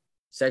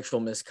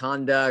sexual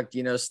misconduct,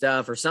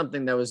 stuff or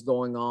something that was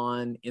going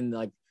on in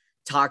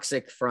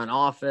toxic front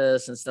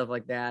office and stuff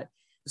like that.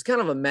 It was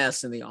kind of a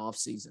mess in the off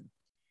season.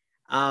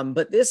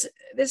 But this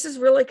is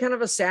really kind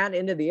of a sad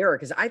end of the era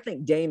because I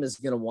think Dame is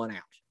going to want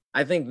out.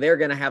 I think they're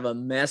going to have a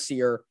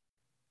messier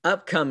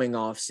upcoming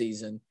off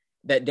season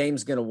that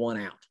Dame's going to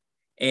want out.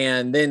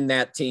 And then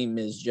that team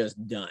is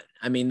just done.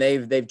 I mean,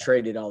 they've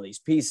traded all these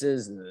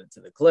pieces to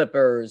the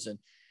Clippers, and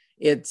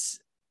it's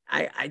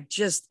really,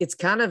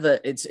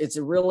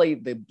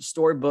 the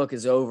storybook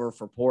is over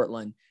for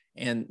Portland,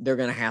 and they're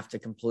going to have to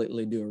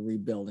completely do a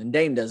rebuild. And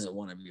Dame doesn't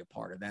want to be a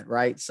part of that.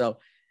 Right. So,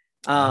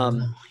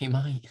 he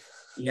might.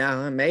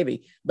 Yeah,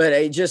 maybe, but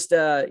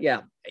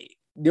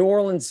New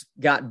Orleans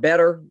got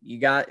better. You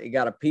got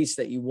a piece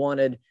that you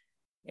wanted.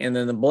 And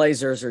then the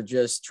Blazers are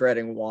just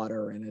treading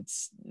water, and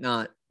it's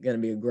not going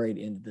to be a great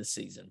end of the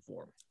season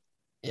for them.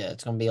 Yeah,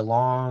 it's going to be a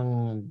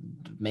long,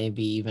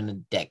 maybe even a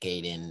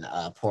decade in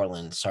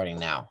Portland starting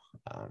now.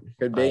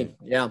 Could be,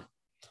 yeah.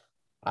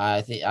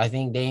 I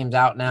think Dame's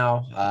out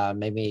now.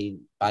 Maybe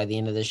by the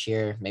end of this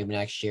year, maybe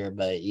next year,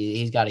 but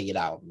he's got to get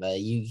out.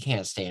 You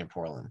can't stay in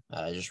Portland.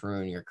 Just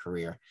ruin your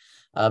career.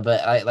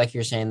 But like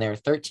you're saying, they're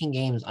 13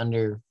 games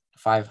under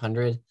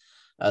 500.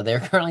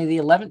 They're currently the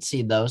 11th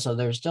seed, though, so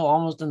they're still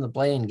almost in the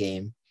play-in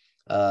game.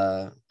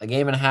 A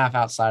game and a half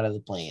outside of the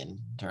play-in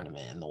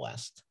tournament in the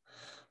West.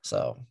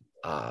 So,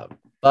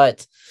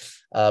 but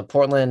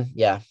Portland,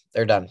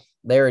 they're done.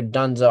 They're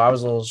done. So I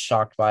was a little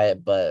shocked by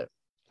it, but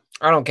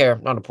I don't care.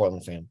 I'm not a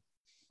Portland fan.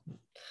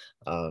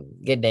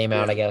 Get Dame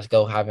out, I guess.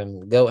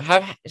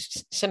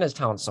 Send his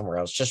talent somewhere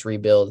else. Just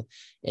rebuild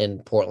in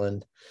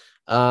Portland.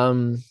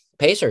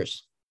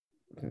 Pacers,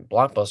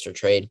 blockbuster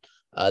trade.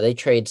 They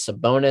trade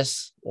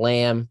Sabonis,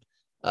 Lamb,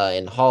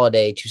 and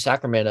Holiday to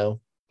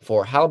Sacramento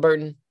for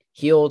Halliburton,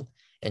 Hield,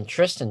 and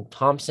Tristan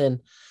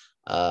Thompson.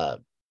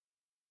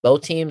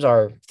 both teams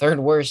are third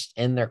worst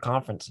in their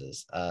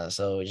conferences.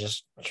 So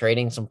just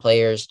trading some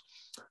players,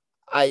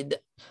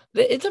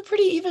 it's a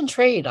pretty even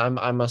trade.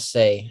 I must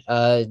say.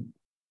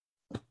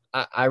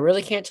 I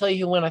really can't tell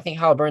you who win. I think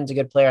Halliburton's a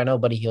good player. I know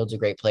Buddy Hield's a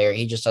great player.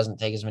 He just doesn't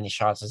take as many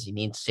shots as he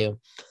needs to.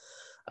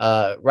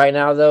 Right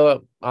now,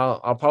 though,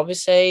 I'll probably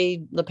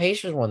say the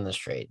Pacers won this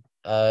trade.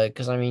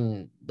 Because I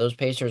mean, those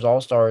Pacers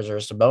All Stars are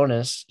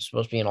Sabonis,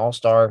 supposed to be an All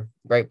Star,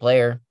 great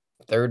player,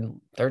 third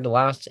to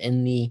last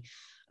in the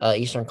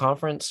Eastern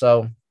Conference.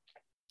 So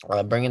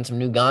bringing some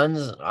new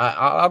guns,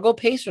 I'll go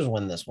Pacers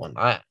win this one.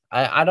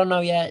 I don't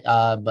know yet.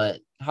 But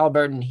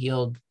Halliburton,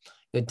 Hield,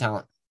 good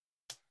talent.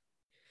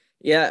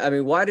 Yeah, I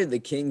mean, why did the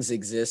Kings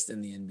exist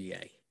in the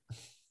NBA?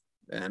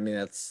 I mean,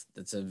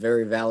 that's a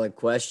very valid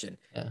question.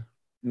 Yeah.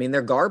 I mean,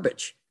 they're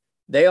garbage.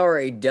 They are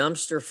a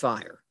dumpster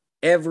fire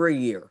every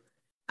year.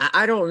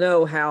 I don't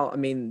know how. I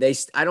mean,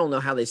 I don't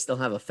know how they still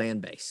have a fan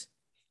base.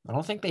 I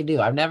don't think they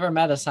do. I've never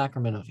met a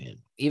Sacramento fan,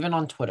 even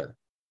on Twitter.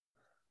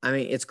 I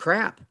mean, it's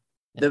crap.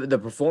 Yeah. The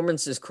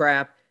performance is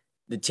crap.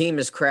 The team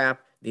is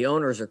crap. The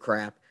owners are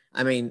crap.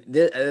 I mean,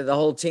 the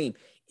whole team.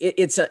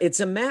 It's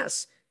a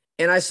mess.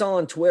 And I saw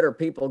on Twitter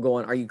people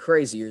going, "Are you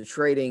crazy? You're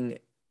trading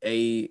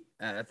a."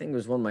 I think it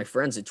was one of my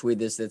friends that tweeted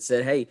this that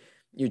said, "Hey,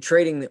 you're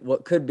trading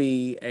what could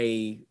be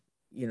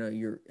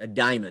you're a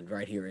diamond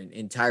right here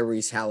in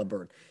Tyrese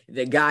Halliburton,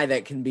 the guy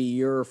that can be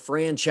your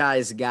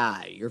franchise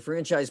guy, your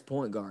franchise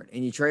point guard,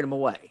 and you trade him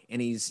away.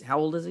 And he's how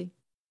old is he?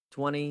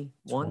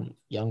 21?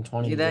 Young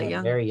 20s, Is he that yeah,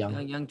 young? very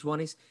young. Young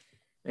 20s,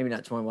 maybe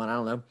not 21. I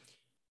don't know.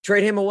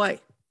 Trade him away.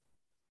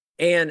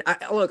 And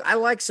I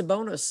like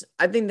Sabonis.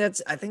 I think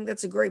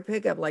that's a great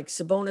pickup. Like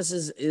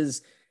Sabonis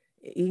is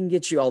he can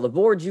get you all the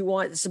boards you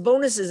want.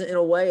 Sabonis is in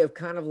a way of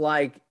kind of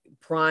like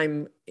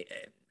prime,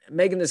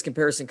 making this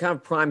comparison, kind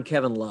of prime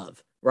Kevin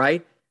Love,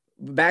 right?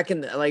 Back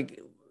in like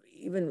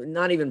even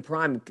not even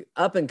prime,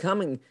 up and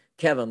coming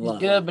Kevin He's Love.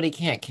 good, but he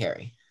can't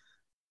carry.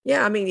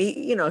 Yeah, I mean,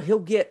 he'll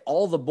get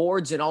all the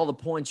boards and all the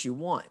points you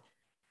want.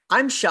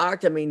 I'm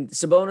shocked. I mean,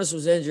 Sabonis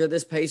was injured.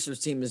 This Pacers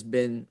team has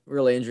been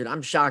really injured.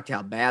 I'm shocked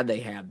how bad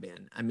they have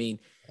been. I mean,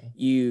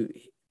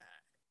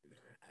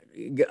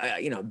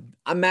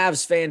 I'm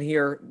Mavs fan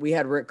here. We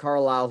had Rick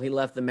Carlisle. He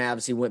left the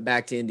Mavs. He went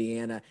back to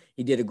Indiana.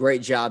 He did a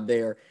great job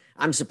there.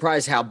 I'm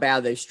surprised how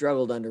bad they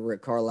struggled under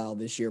Rick Carlisle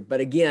this year. But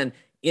again,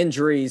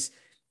 injuries.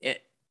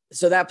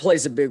 So that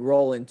plays a big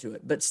role into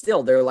it. But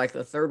still, they're like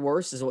the third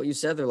worst, is what you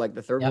said. They're like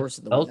the third worst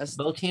in the West.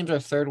 Both teams are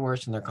third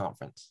worst in their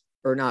conference.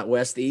 Or not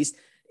West, East.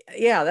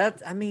 Yeah,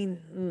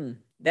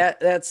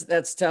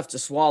 that's tough to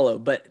swallow.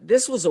 But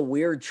this was a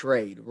weird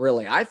trade,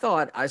 really. I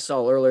thought I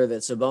saw earlier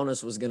that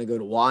Sabonis was going to go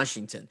to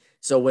Washington.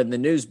 So when the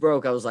news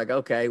broke, I was like,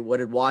 okay, what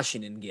did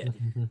Washington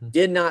get?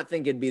 Did not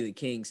think it'd be the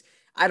Kings.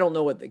 I don't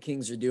know what the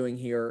Kings are doing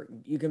here.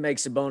 You can make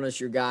Sabonis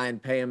your guy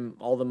and pay him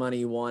all the money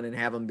you want and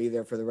have him be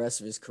there for the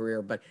rest of his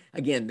career. But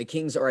again, the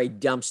Kings are a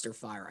dumpster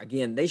fire.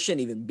 Again, they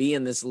shouldn't even be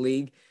in this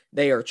league.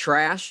 They are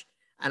trash.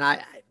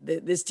 And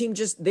this team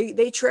just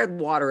they tread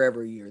water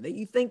every year.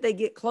 You think they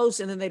get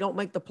close and then they don't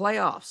make the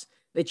playoffs.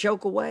 They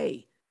choke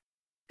away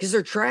because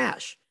they're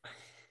trash.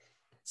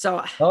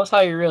 So tell us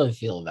how you really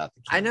feel about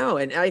the Kings. I know,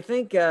 and I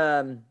think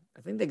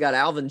they got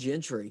Alvin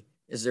Gentry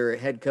as their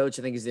head coach.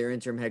 I think he's their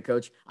interim head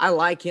coach. I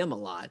like him a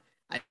lot.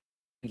 I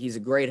think he's a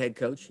great head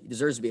coach. He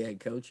deserves to be a head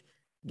coach.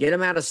 Get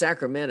him out of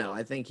Sacramento.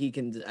 I think he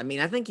can. I mean,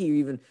 I think he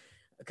even.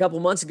 A couple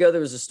months ago,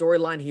 there was a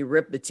storyline. He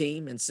ripped the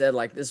team and said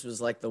like this was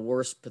like the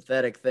worst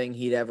pathetic thing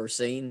he'd ever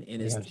seen in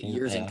his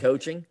years in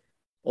coaching.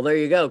 Well, there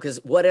you go. Because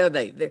what are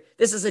they?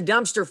 This is a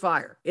dumpster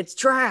fire. It's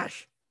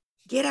trash.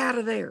 Get out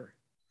of there.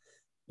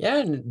 Yeah,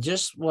 and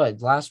just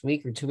last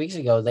week or 2 weeks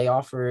ago, they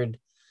offered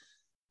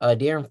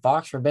De'Aaron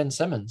Fox for Ben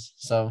Simmons.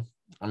 So,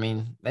 I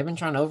mean, they've been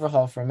trying to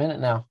overhaul for a minute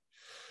now.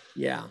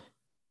 Yeah.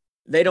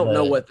 They don't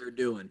know what they're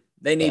doing.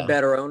 They need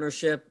better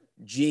ownership,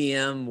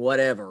 GM,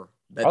 whatever.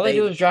 But all they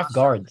do is draft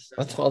guards.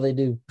 That's all they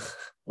do.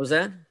 Was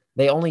that?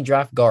 They only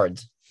draft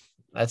guards.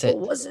 That's it.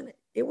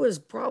 It was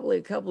probably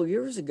a couple of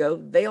years ago.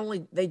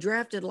 They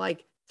drafted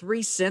like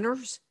 3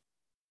 centers.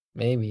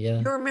 Maybe, yeah.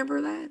 You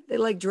remember that? They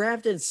like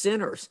drafted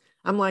centers.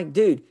 I'm like,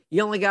 dude,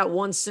 you only got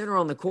 1 center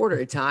on the court at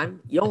a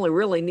time. You only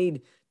really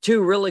need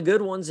 2 really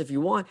good ones if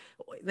you want.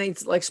 They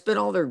like spend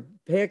all their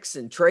picks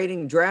and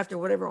trading, drafting,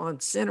 whatever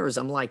on centers.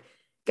 I'm like,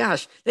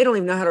 gosh, they don't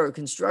even know how to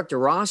construct a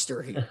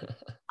roster here.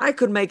 I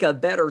could make a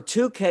better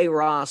 2K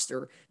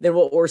roster than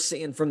what we're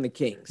seeing from the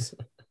Kings.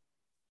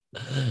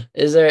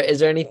 Is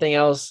there anything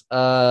else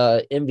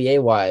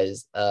NBA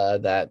wise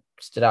that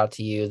stood out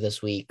to you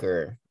this week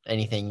or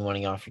anything you want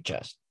to get off your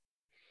chest?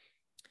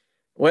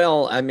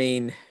 Well, I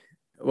mean,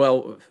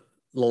 the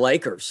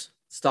Lakers.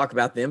 Let's talk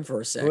about them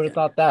for a second. Who would have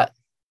thought that?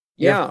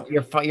 Yeah.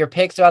 Your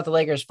picks about the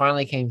Lakers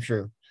finally came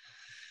true.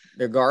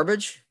 They're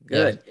garbage?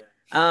 Good.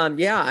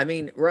 Yeah. I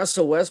mean,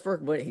 Russell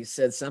Westbrook, he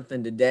said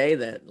something today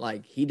that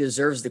like he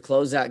deserves to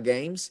close out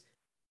games.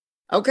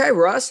 Okay,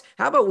 Russ,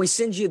 how about we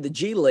send you the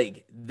G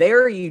League?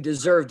 There you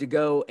deserve to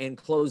go and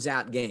close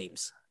out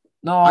games.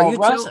 No,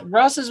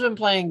 Russ has been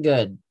playing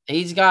good.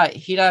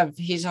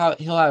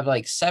 he'll have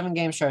like 7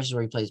 game stretches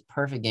where he plays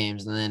perfect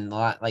games, and then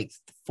like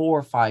 4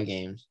 or 5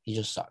 games he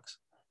just sucks.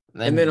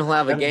 And then he'll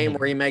have a game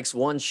where he makes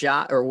one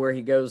shot or where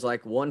he goes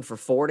like 1 for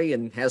 40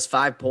 and has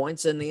 5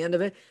 points in the end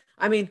of it.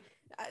 I mean,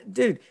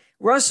 dude,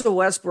 Russell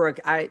Westbrook,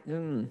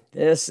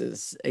 this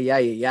is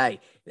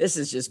this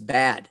is just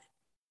bad.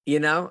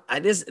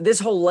 This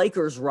whole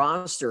Lakers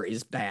roster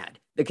is bad.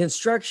 The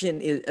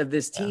construction of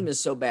this team is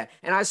so bad.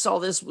 And I saw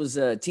this was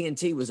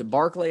TNT, was it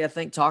Barkley, I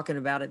think, talking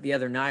about it the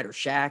other night, or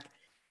Shaq?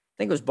 I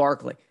think it was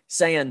Barkley,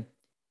 saying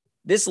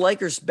this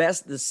Lakers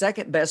the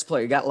second best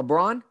player. You got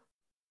LeBron,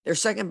 their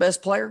second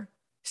best player,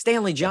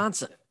 Stanley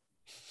Johnson.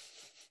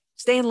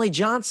 Stanley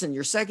Johnson,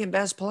 your second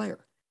best player,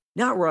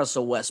 not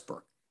Russell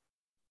Westbrook.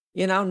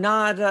 You got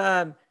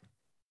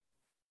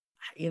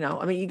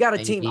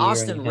a team.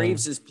 Austin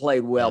Reeves has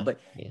played well, but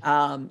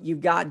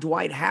you've got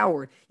Dwight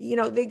Howard.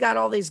 They got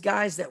all these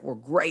guys that were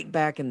great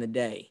back in the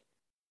day,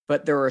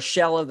 but they're a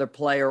shell of their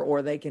player,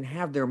 or they can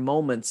have their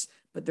moments,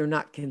 but they're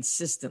not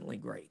consistently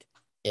great.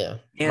 Yeah.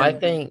 Go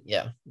ahead.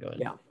 Yeah.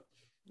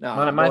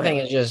 No, my thing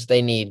is just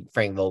they need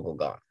Frank Vogel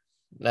gone.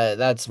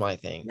 That's my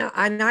thing. No,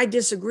 and I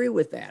disagree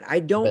with that. I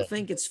don't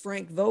think it's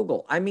Frank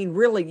Vogel. I mean,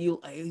 really,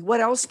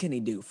 what else can he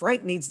do?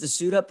 Frank needs to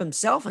suit up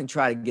himself and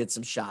try to get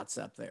some shots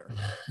up there.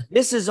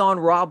 This is on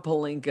Rob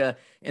Pelinka,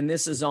 and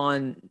this is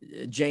on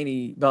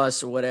Janie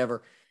Buss or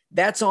whatever.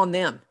 That's on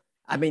them.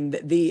 I mean,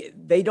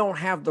 they don't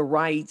have the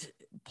right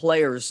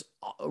players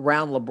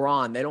around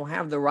LeBron. They don't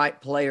have the right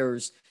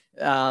players.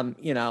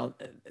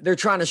 They're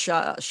trying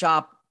to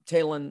shop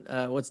Talon.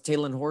 What's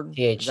Talon Horton?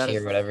 THT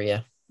or whatever.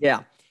 Yeah.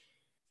 Yeah.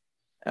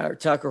 Or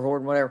Tucker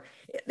Horton, whatever.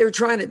 They're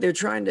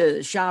trying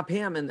to shop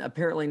him, and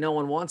apparently no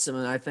one wants him.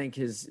 And I think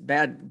his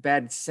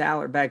bad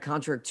salary, bad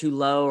contract, too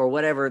low or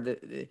whatever.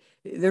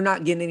 They're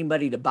not getting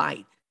anybody to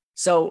bite,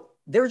 so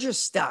they're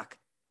just stuck.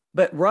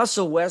 But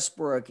Russell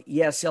Westbrook,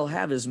 yes, he'll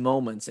have his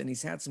moments, and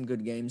he's had some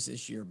good games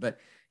this year. But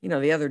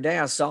the other day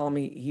I saw him.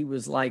 He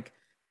was like,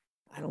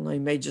 I don't know, he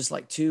made just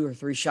like 2 or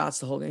 3 shots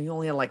the whole game. He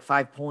only had like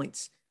 5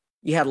 points.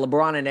 You had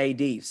LeBron and AD.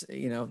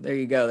 There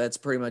you go. That's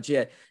pretty much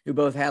it. Who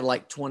both had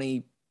like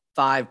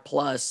 25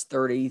 plus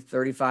 30,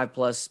 35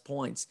 plus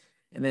points.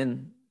 And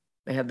then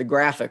they had the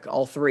graphic,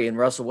 all 3, and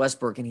Russell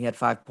Westbrook, and he had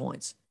 5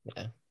 points.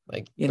 Yeah.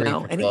 Like 3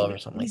 for 12 or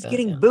something like that. He's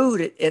getting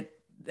booed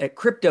at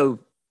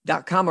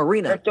crypto.com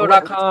arena.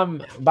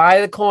 Crypto.com,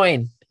 buy the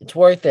coin. It's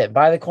worth it.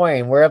 Buy the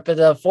coin. We're up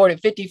at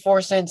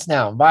 54 cents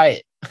now. Buy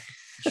it.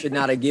 Should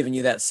not have given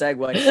you that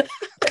segue.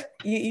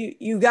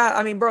 you got,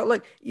 I mean, bro,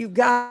 look,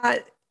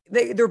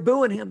 they're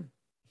booing him.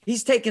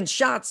 He's taking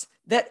shots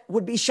that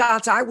would be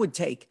shots I would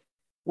take,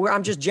 where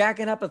I'm just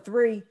jacking up a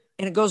 3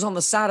 and it goes on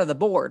the side of the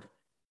board.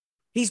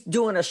 He's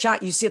doing a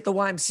shot you see at the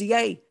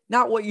YMCA,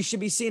 not what you should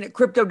be seeing at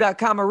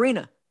crypto.com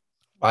arena.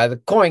 Buy the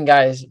coin,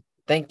 guys.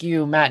 Thank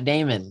you, Matt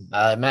Damon.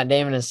 Matt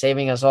Damon is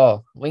saving us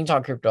all. We can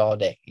talk crypto all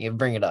day. You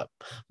bring it up.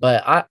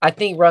 But I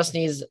think Russ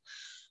needs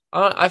 –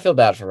 I feel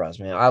bad for Russ,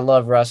 man. I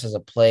love Russ as a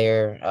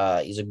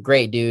player. He's a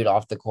great dude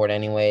off the court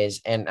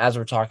anyways. And as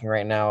we're talking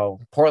right now,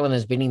 Portland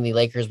is beating the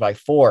Lakers by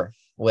 4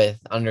 with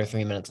under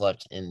 3 minutes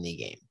left in the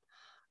game.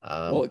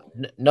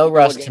 No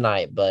Russ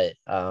tonight, but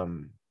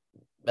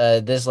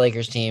this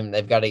Lakers team,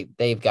 they've got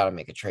to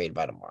make a trade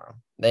by tomorrow.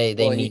 They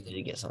need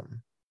to get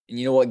something. And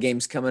you know what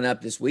game's coming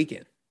up this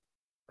weekend?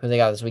 Who they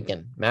got this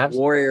weekend? Mavs?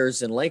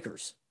 Warriors and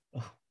Lakers.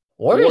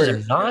 Warriors are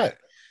not.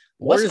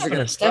 What's happening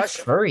to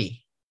Steph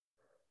Curry?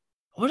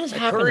 What is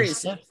happening to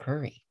Steph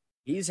Curry?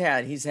 He's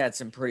had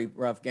some pretty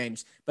rough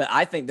games, but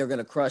I think they're going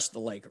to crush the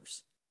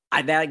Lakers.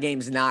 That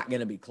game's not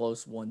going to be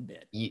close one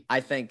bit. I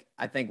think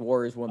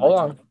Warriors win.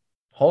 Hold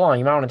on.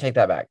 You might want to take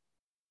that back.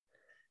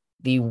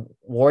 The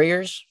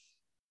Warriors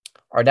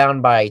are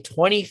down by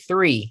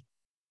 23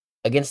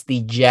 against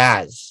the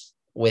Jazz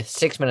with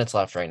 6 minutes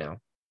left right now.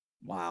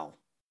 Wow.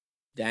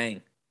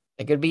 Dang.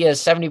 It could be a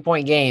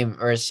 70-point game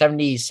or a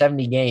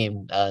 70-70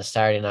 game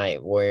Saturday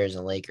night, Warriors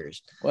and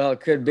Lakers. Well, it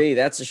could be.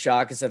 That's a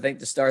shock because I think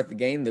to start the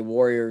game, the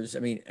Warriors,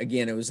 I mean,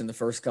 again, it was in the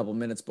first couple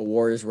minutes, but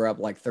Warriors were up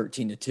like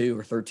 13-2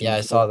 or 13-4. Yeah,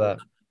 I saw that.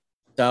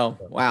 So,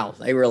 wow,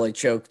 they really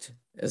choked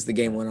as the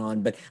game went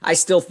on. But I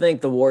still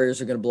think the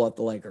Warriors are going to blow up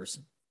the Lakers.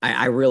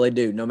 I really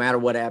do, no matter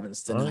what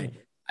happens tonight. Right.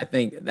 I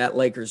think that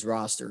Lakers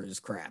roster is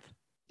crap.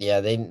 Yeah,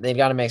 they've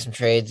got to make some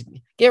trades.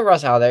 Get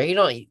Russ out there.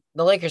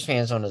 The Lakers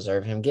fans don't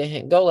deserve him.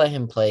 Go let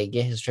him play.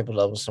 Get his triple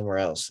double somewhere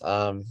else.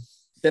 Send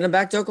him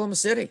back to Oklahoma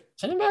City.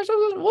 Send him back to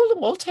Oklahoma.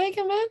 We'll take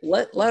him, man.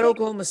 Let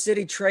Oklahoma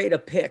City trade a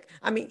pick.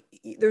 I mean,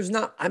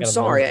 I'm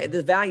sorry.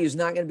 The value is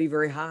not going to be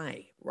very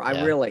high.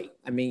 I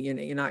mean,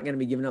 you're not going to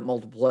be giving up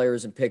multiple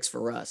players and picks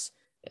for us.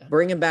 Yeah.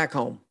 Bring him back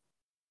home.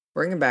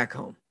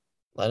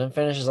 Let him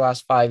finish his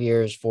last 5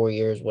 years, 4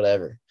 years,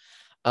 whatever.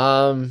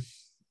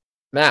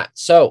 Matt,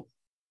 so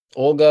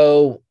let's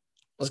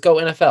go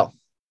NFL.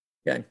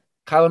 Okay.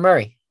 Kyler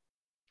Murray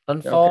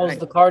unfollows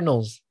the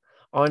Cardinals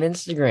on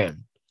Instagram.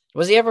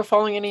 Was he ever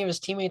following any of his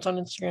teammates on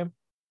Instagram?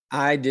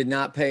 I did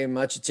not pay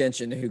much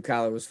attention to who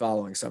Kyler was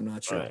following, so I'm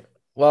not sure. Right.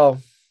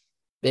 Well,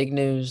 big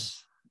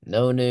news,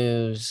 no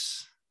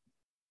news.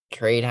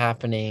 trade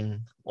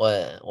happening?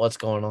 What's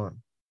going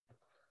on?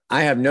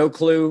 I have no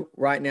clue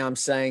right now. I'm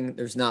saying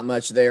there's not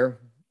much there.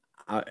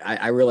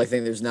 I really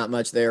think there's not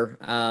much there.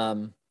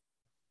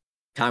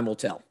 Time will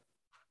tell.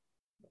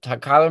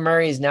 Kyler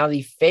Murray is now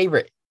the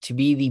favorite to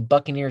be the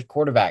Buccaneers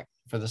quarterback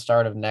for the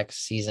start of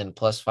next season,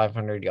 plus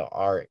 500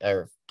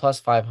 or plus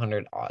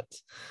 500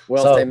 odds.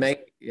 Well, if So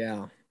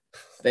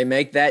they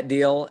make that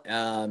deal,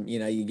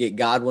 you get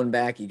Godwin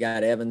back, you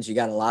got Evans, you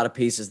got a lot of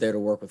pieces there to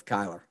work with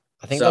Kyler.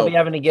 I think they'll be So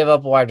having to give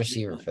up a wide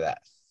receiver for that.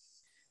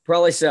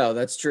 probably so.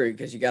 That's true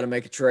because you got to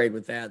make a trade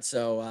with that.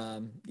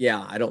 So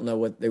yeah, I don't know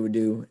what they would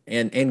do.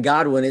 And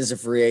Godwin is a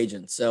free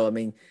agent, so I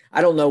mean,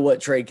 I don't know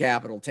what trade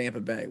capital Tampa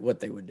Bay what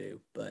they would do,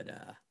 but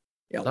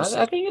yeah, we'll see.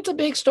 I think it's a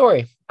big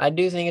story. I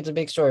do think it's a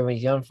big story when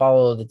you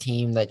unfollow the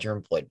team that you're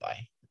employed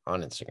by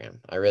on Instagram.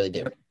 I really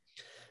do.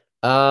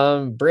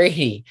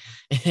 Brady,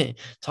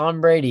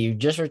 Tom Brady, who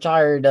just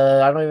retired.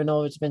 I don't even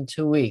know if it's been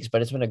 2 weeks,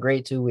 but it's been a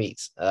great 2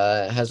 weeks.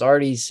 Has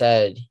already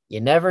said,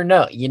 you never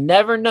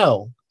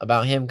know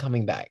about him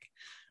coming back.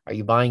 Are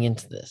you buying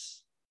into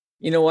this?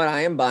 You know what?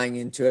 I am buying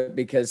into it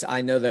because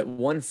I know that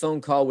one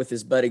phone call with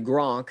his buddy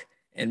Gronk,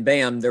 and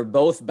bam, they're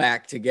both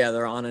back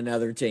together on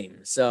another team.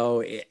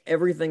 So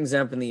everything's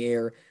up in the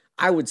air.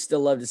 I would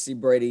still love to see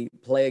Brady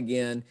play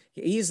again.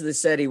 He's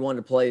said he wanted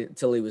to play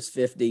until he was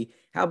 50.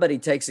 How about he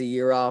takes a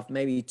year off,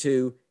 maybe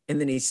two,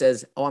 and then he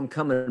says, "Oh, I'm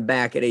coming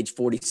back at age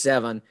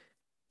 47." And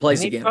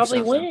Plays he'd again or probably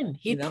something. win.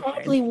 He'd And,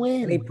 probably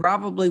and he win.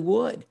 probably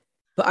would.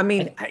 But I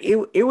mean,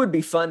 it would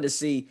be fun to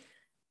see.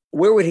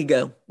 Where would he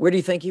go? Where do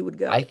you think he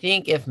would I go?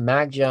 think if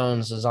Mac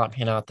Jones does not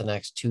pan out the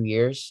next 2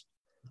 years,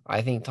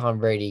 I think Tom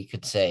Brady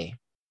could say,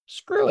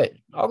 screw it.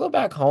 I'll go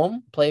back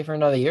home, play for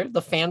another year.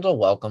 The fans will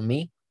welcome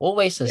me. We'll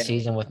waste a Yeah.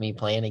 season with me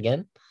playing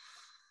again.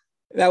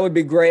 That would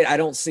be great. I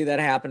don't see that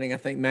happening. I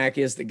think Mac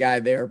is the guy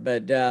there,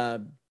 but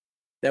that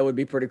would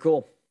be pretty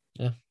cool.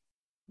 Yeah.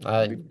 That'd be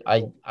I pretty I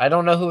cool. I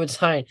don't know who would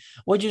sign.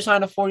 Would you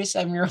sign a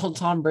 47-year-old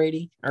Tom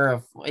Brady?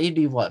 He'd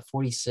be what,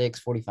 46,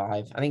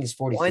 45? I think he's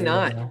Why 43 right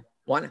not? now.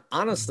 Why not?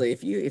 Honestly,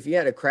 if you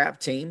had a crap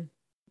team,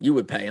 you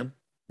would pay him.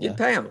 You'd Yeah.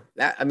 pay him.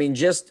 That I mean,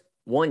 just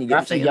one, you get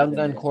Draft a fans young in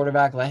gun there.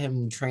 quarterback, let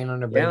him train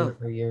under Yeah, Brady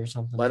for a year or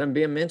something. let him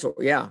be a mentor.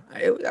 Yeah,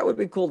 that would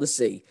be cool to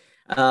see.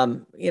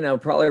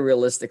 Probably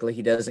realistically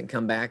he doesn't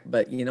come back,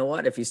 but you know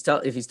what? If he's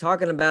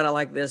talking about it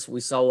like this,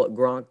 we saw what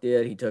Gronk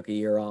did. He took a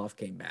year off,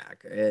 came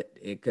back.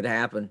 It could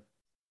happen.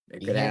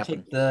 It You could can't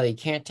happen.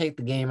 take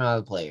the game out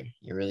of the player.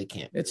 You really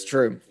can't. It's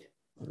true. You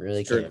It's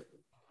really true. can't.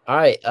 All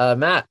right,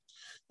 Matt.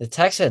 The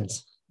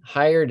Texans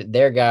hired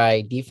their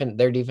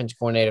defense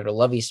coordinator,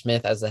 Lovie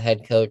Smith, as the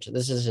head coach.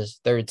 This is his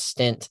third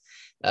stint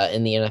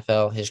in the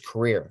NFL. His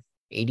career,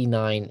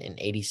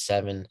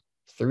 89-87,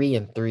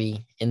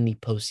 3-3 in the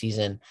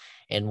postseason,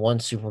 and one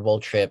Super Bowl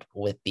trip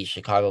with the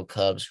Chicago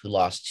Cubs, who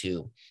lost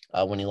to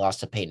when he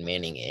lost to Peyton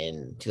Manning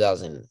in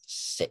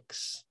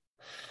 2006.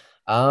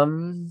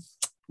 Um,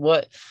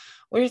 what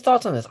what are your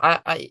thoughts on this?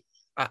 I,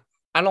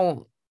 I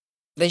don't.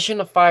 They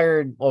shouldn't have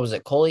fired. What was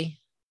it, Coley?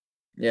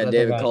 Yeah, That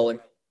their David guy. Coley.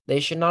 They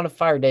should not have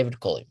fired David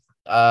Coley.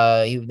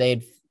 They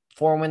had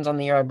 4 wins on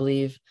the year, I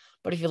believe.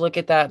 But if you look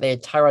at that, they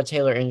had Tyrod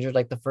Taylor injured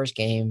like the first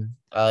game.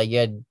 You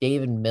had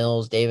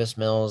Davis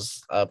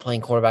Mills,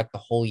 playing quarterback the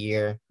whole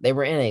year. They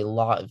were in a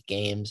lot of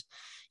games.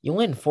 You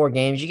win 4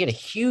 games, you get a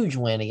huge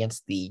win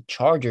against the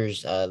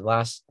Chargers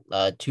last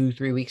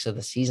 2-3 weeks of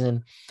the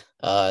season.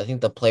 I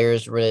think the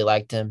players really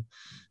liked him.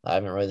 I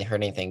haven't really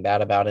heard anything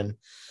bad about him.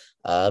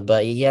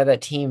 But he had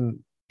that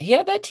team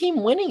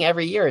winning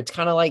every year. It's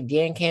kind of like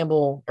Dan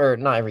Campbell, or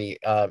not every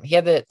year. He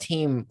had that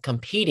team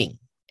competing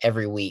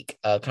every week,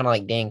 kind of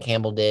like Dan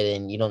Campbell did,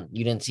 and you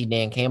didn't see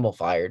Dan Campbell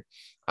fired.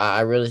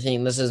 I really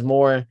think this is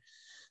more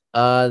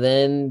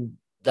than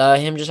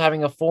him just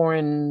having a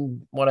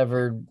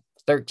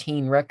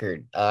 4-13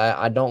 record.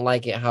 I don't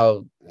like it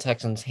how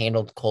Texans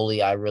handled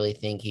Coley. I really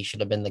think he should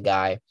have been the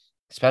guy,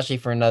 especially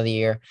for another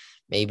year,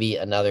 maybe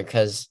another,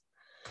 because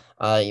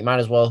you might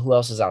as well. Who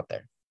else is out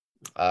there?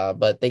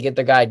 But they get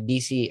their guy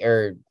DC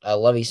or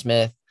Lovey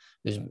Smith,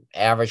 who's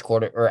average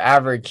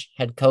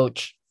head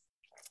coach.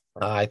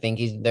 I think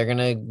they're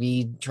gonna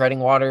be treading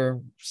water,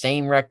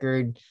 same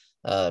record,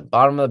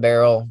 bottom of the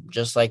barrel,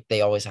 just like they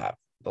always have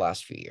the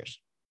last few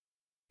years.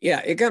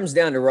 Yeah, it comes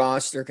down to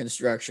roster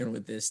construction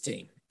with this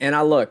team. And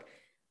I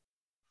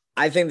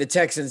think the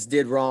Texans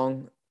did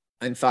wrong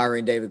in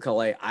firing David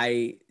Culley.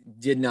 I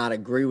did not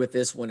agree with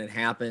this when it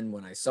happened.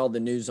 When I saw the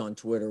news on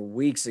Twitter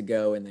weeks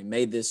ago and they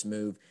made this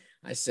move,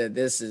 I said,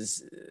 this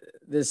is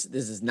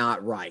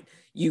not right.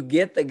 You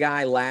get the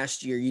guy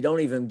last year. You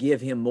don't even give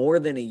him more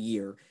than a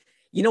year.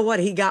 You know what?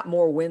 He got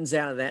more wins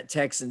out of that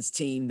Texans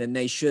team than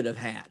they should have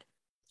had.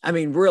 I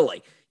mean,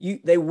 really,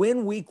 they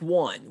win week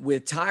 1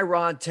 with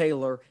Tyrod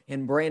Taylor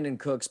and Brandon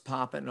Cooks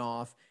popping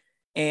off.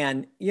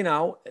 And,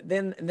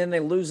 then they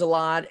lose a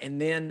lot. And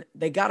then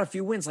they got a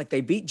few wins. Like they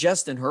beat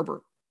Justin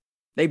Herbert.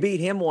 They beat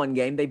him one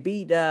game. They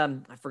beat, I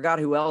forgot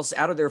who else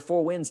out of their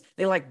 4 wins.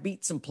 They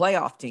beat some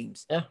playoff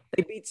teams. Yeah,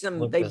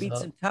 look They this beat up.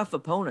 some tough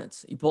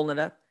opponents. You pulling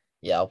it up?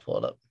 Yeah, I'll pull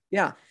it up.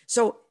 Yeah.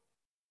 So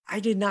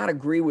I did not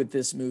agree with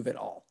this move at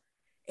all.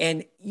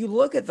 And you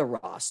look at the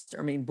roster.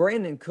 I mean,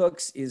 Brandon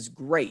Cooks is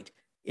great.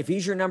 If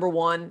he's your number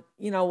one,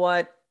 you know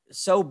what?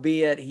 So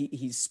be it.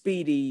 He's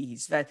speedy.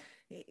 He's fast.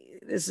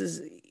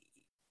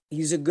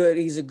 He's a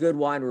good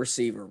wide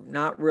receiver.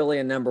 Not really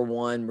a number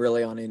one,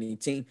 really on any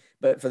team,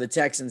 but for the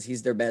Texans,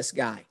 he's their best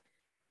guy.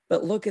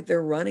 But look at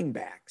their running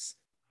backs.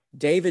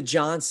 David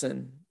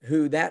Johnson,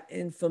 who that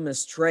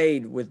infamous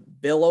trade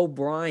with Bill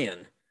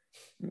O'Brien,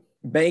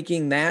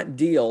 making that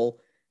deal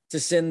to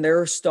send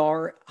their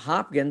star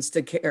Hopkins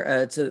to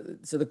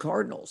the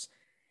Cardinals.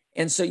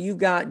 And so you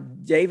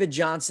got David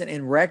Johnson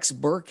and Rex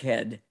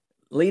Burkhead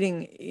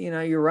leading,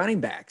 your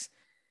running backs.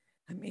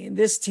 I mean,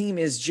 this team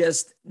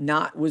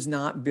was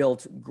not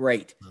built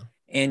great.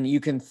 And you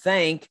can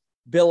thank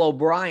Bill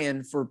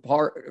O'Brien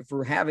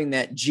for having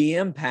that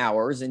GM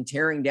powers and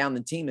tearing down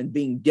the team and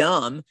being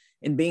dumb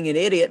and being an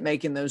idiot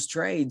making those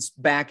trades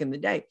back in the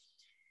day.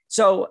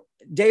 So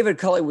David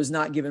Culley was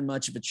not given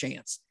much of a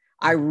chance.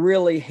 I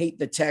really hate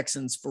the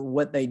Texans for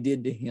what they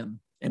did to him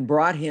and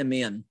brought him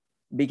in,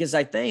 because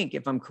I think,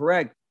 if I'm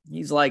correct,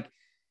 he's like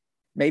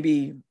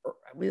maybe,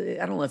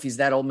 I don't know if he's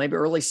that old, maybe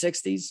early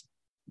 60s,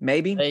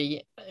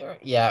 maybe.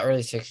 Yeah,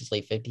 early 60s,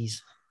 late 50s.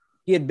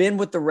 He had been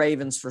with the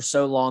Ravens for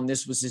so long.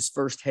 This was his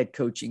first head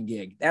coaching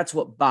gig. That's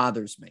what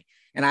bothers me.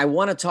 And I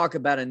want to talk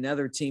about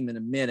another team in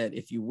a minute,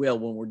 if you will,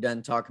 when we're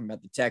done talking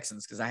about the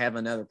Texans, because I have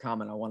another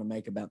comment I want to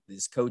make about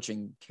this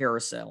coaching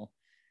carousel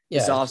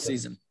this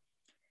offseason.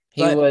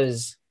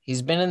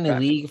 He's been in the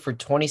league for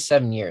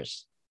 27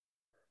 years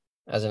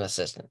as an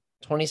assistant.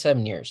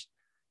 27 years.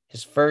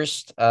 His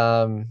first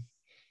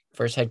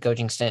head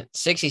coaching stint,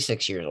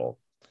 66 years old.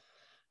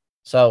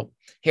 So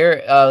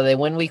here they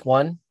win week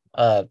 1,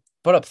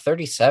 put up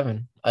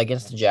 37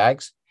 against the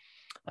Jags.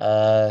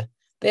 They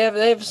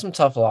have some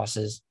tough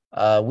losses.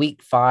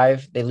 Week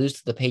 5, they lose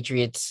to the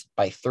Patriots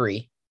by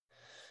 3.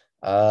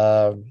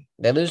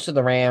 They lose to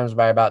the Rams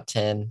by about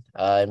 10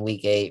 in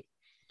week 8.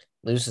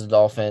 Lose to the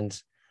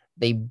Dolphins.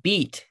 They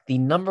beat the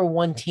number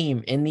 1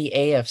 team in the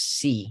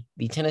AFC,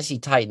 the Tennessee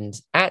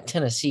Titans, at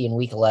Tennessee in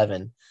week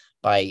 11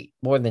 by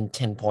more than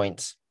 10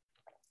 points.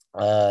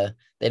 They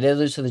did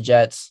lose to the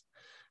Jets.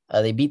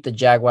 They beat the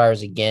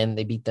Jaguars again.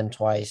 They beat them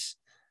twice.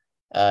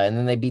 And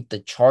then they beat the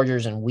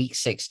Chargers in week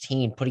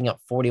 16, putting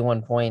up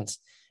 41 points.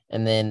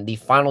 And then the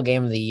final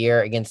game of the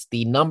year against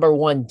the number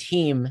 1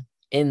 team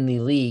in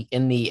the league,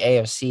 in the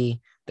AFC,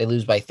 they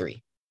lose by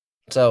 3.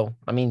 So,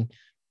 I mean,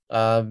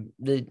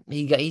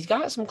 he's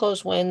got some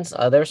close wins.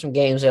 There were some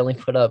games they only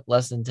put up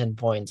less than 10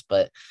 points,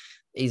 but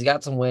he's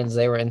got some wins.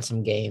 They were in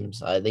some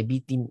games.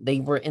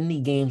 They were in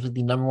the games with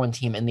the number 1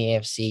 team in the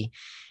AFC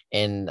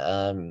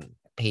and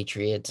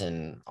Patriots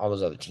and all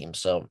those other teams.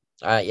 So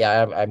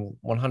I'm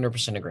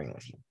 100% agreeing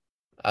with you.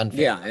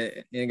 Unfair. Yeah,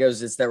 and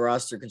it's that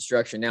roster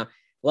construction. Now,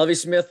 Lovie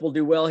Smith will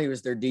do well. He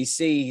was their DC.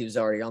 He was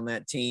already on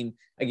that team.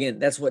 Again,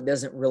 that's what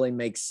doesn't really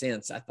make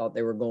sense. I thought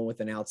they were going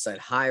with an outside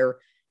hire.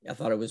 I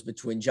thought it was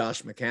between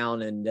Josh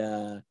McCown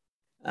and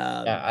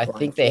I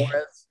think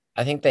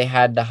they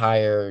had to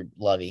hire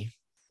Lovie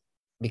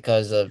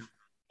because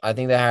I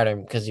think they hired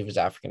him because he was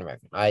African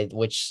American.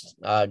 Which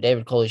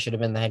David Coley should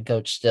have been the head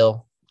coach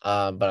still.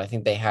 But I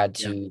think they had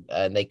to,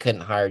 and they couldn't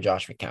hire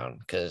Josh McCown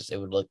because it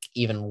would look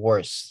even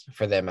worse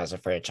for them as a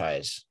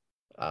franchise,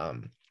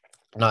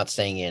 not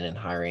staying in and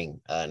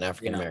hiring an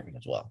African American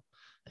as well,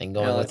 and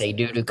going what they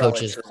do to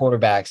coaches,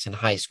 quarterbacks in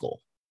high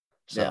school.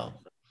 So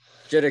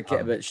should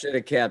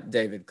have kept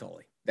David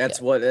Coley.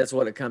 That's what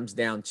it comes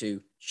down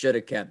to. Should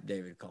have kept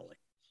David Coley.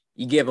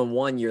 You give him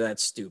 1 year,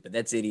 that's stupid.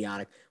 That's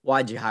idiotic.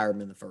 Why'd you hire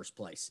him in the first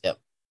place? Yep.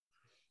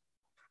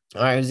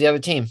 All right, who's the other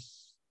team?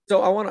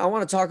 So I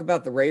want to talk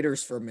about the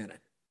Raiders for a minute.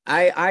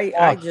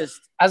 I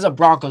just, as a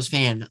Broncos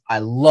fan, I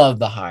love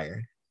the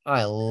hire.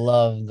 I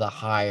love the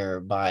hire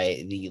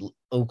by the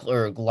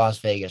Las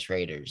Vegas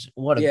Raiders.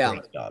 What a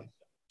great job.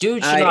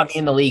 Dude should not be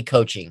in the league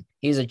coaching.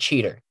 He's a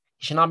cheater.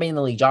 He should not be in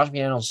the league. Josh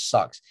McDaniels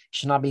sucks. He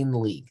should not be in the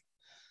league.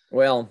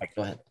 Well, right,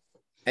 go ahead.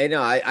 Hey,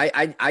 no,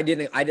 I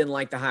didn't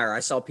like the hire. I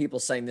saw people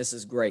saying this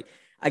is great.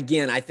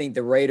 Again, I think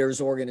the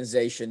Raiders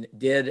organization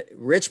did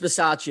Rich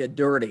Bisaccia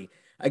dirty.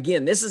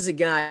 Again, this is a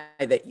guy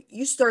that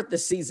you start the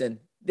season,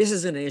 this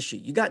isn't an issue.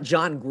 You got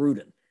John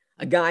Gruden,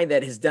 a guy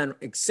that has done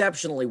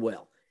exceptionally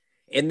well.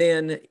 And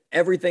then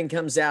everything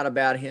comes out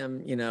about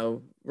him,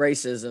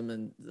 racism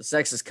and the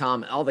sexist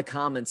comment, all the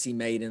comments he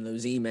made in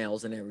those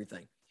emails and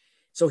everything.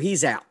 So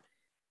he's out.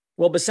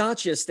 Well,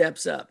 Bisaccia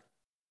steps up,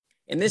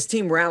 and this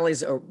team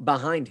rallies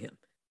behind him,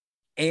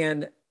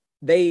 and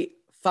they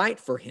fight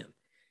for him.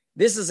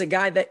 This is a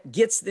guy that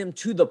gets them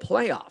to the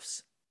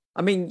playoffs.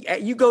 I mean,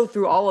 you go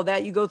through all of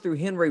that. You go through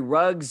Henry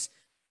Ruggs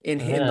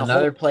and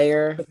another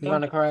player got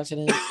in a car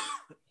accident.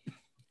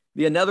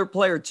 Another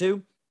player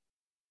too.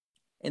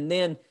 And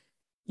then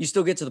you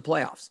still get to the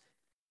playoffs.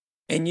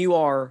 And you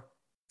are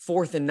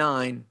 4th and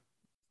 9,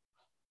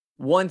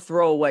 1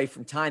 throw away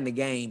from tying the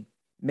game.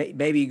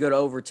 Maybe you go to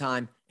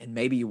overtime and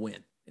maybe you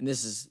win. And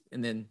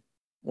then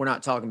we're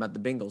not talking about the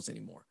Bengals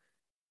anymore.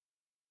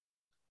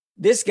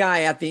 This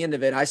guy at the end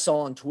of it, I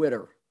saw on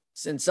Twitter,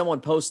 since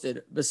someone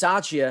posted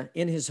Bisaccia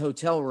in his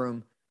hotel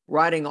room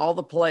writing all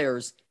the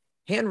players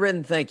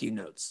handwritten thank you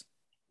notes.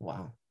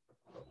 Wow.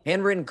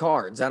 Handwritten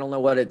cards. I don't know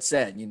what it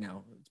said.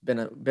 It's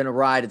been a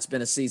ride. It's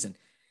been a season.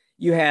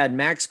 You had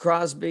Max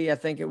Crosby, I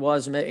think it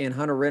was, and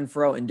Hunter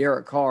Renfroe and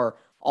Derek Carr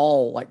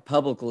all like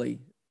publicly,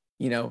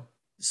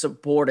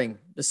 supporting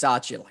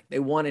Bisaccia. Like they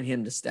wanted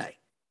him to stay.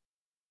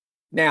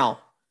 Now,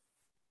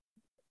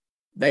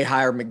 they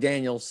hired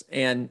McDaniels,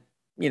 and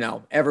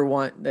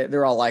everyone,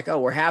 they're all like, oh,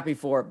 we're happy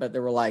for it, but they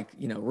were like,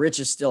 Rich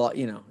is still,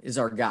 is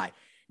our guy.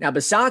 Now,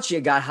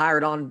 Bisaccia got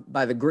hired on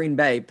by the Green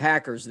Bay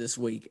Packers this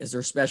week as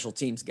their special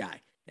teams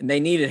guy, and they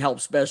needed help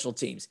special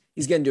teams.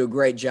 He's going to do a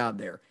great job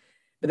there.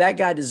 But that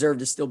guy deserved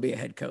to still be a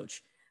head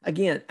coach.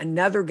 Again,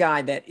 another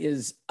guy that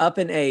is up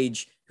in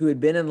age, who had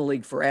been in the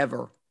league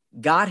forever,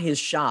 got his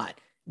shot,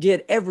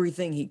 did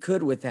everything he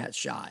could with that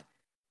shot,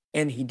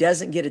 and he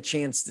doesn't get a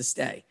chance to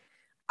stay.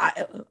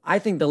 I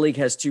think the league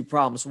has two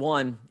problems.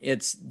 One,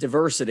 it's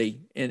diversity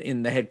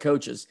in the head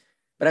coaches,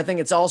 but I think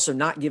it's also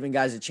not giving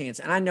guys a chance.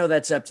 And I know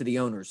that's up to the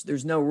owners.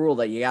 There's no rule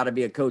that you got to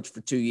be a coach for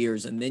 2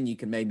 years and then you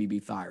can maybe be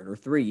fired, or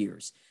 3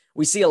 years.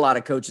 We see a lot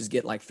of coaches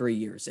get like 3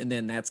 years, and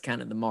then that's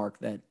kind of the mark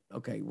that,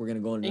 okay, we're going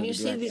to go in And another you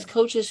see direction. these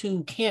coaches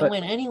who can't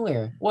win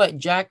anywhere. What,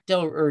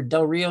 Del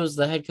Rio is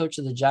the head coach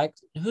of the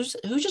Jacks? Who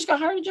just got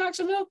hired in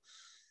Jacksonville?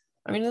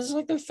 I mean, this is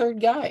like their third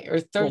guy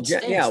or third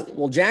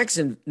stint.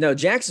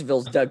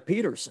 Jacksonville's Doug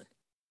Peterson.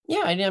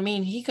 Yeah, I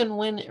mean, he couldn't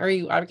win, or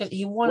I guess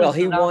he won. Well,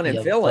 he won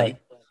in Philly,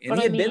 but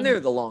he had been there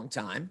the long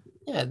time.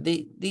 Yeah,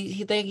 they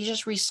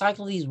just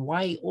recycle these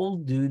white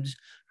old dudes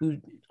who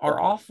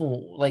are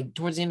awful, like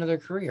towards the end of their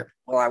career.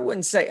 Well, I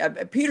wouldn't say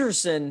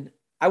Peterson.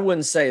 I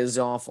wouldn't say is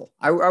awful.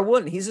 I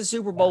wouldn't. He's a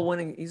Super Bowl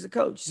winning. He's a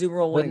coach. Super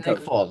Bowl winning coach.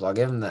 Nick Foles, I'll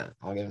give him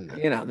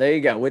that. There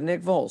you go with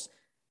Nick Foles.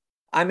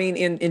 I mean,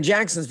 in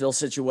Jacksonville's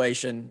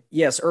situation,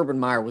 yes, Urban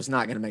Meyer was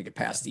not going to make it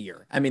past the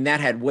year. I mean, that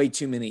had way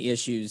too many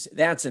issues.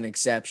 That's an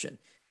exception.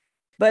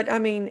 But I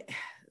mean,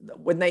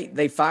 when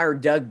they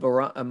fired Doug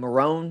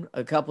Marrone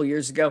a couple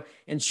years ago,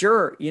 and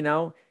sure,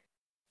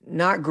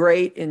 not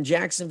great in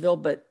Jacksonville,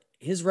 but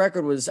his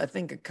record was, I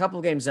think, a couple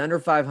of games under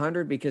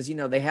 500 because,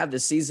 they had the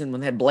season when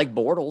they had Blake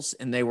Bortles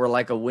and they were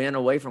like a win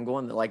away from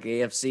going to like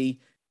the AFC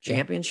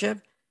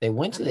championship. They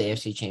went to the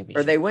AFC championship.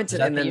 Or they went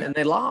to, and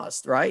they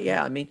lost, right?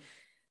 Yeah. I mean,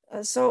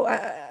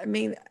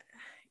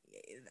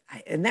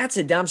 and that's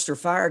a dumpster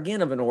fire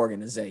again of an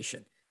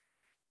organization.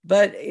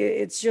 But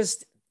it's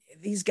just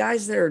these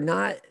guys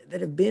that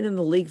have been in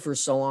the league for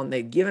so long,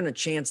 they've given a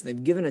chance,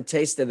 they've given a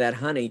taste of that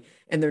honey,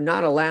 and they're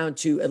not allowed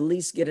to at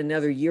least get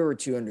another year or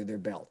two under their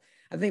belt.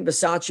 I think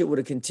Bisaccia would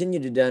have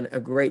continued to done a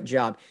great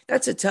job.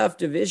 That's a tough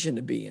division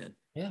to be in.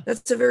 Yeah.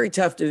 That's a very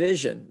tough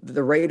division that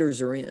the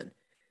Raiders are in.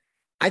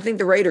 I think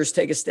the Raiders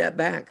take a step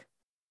back.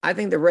 I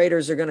think the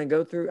Raiders are going to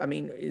go through. I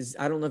mean,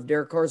 I don't know if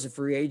Derek Carr is a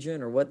free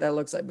agent or what that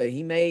looks like, but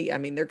he may. I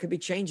mean, there could be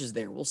changes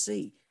there. We'll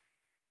see.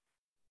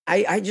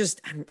 I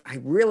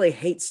really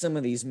hate some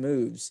of these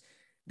moves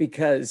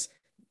because,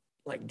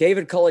 like,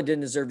 David Culley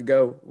didn't deserve to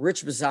go.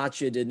 Rich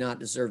Bisaccia did not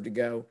deserve to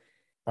go.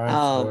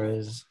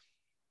 Flores.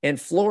 And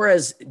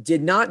Flores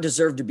did not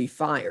deserve to be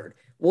fired.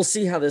 We'll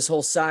see how this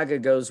whole saga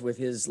goes with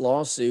his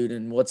lawsuit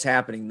and what's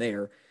happening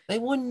there. They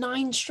won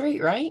 9 straight,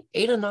 right?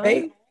 8 or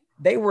 9.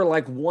 They were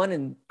like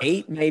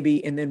 1-8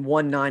 maybe, and then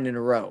won 9 in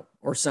a row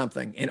or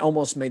something, and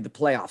almost made the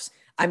playoffs.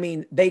 I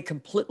mean, they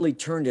completely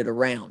turned it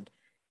around.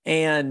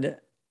 And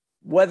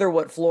whether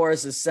what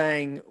Flores is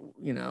saying,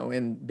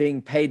 and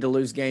being paid to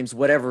lose games,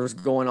 whatever is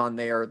going on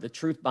there, the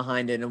truth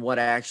behind it and what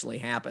actually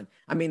happened.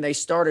 I mean, they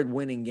started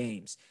winning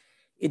games.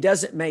 It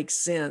doesn't make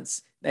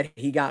sense that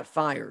he got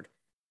fired.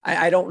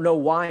 I don't know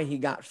why he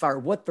got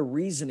fired, what the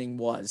reasoning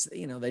was.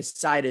 They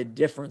cited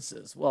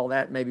differences. Well,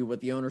 that may be what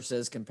the owner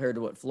says compared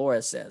to what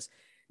Flores says.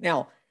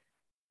 Now,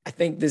 I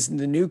think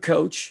the new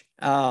coach,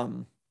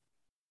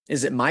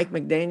 is it Mike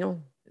McDaniel?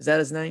 Is that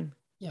his name?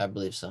 Yeah, I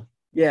believe so.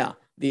 Yeah,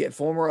 the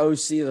former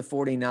OC of the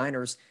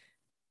 49ers.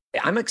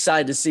 I'm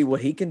excited to see what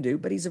he can do,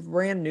 but he's a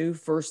brand new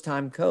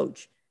first-time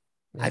coach.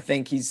 Yeah. I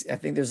think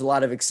there's a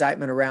lot of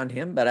excitement around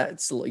him,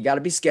 but you got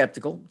to be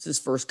skeptical. It's his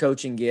first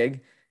coaching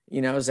gig,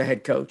 as a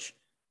head coach.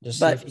 Just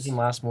see if he can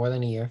last more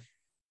than a year.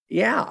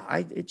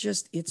 Yeah,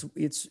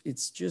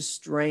 it's just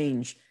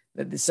strange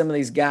that some of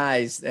these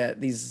guys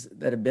that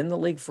have been in the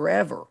league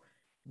forever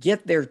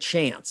get their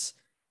chance,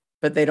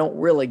 but they don't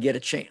really get a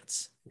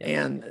chance.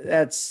 And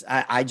that's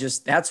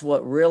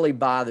what really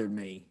bothered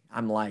me.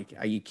 I'm like,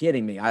 are you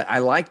kidding me? I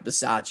liked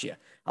Bisaccia.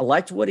 I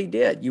liked what he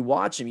did. You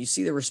watch him, you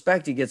see the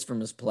respect he gets from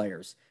his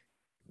players.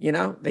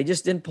 They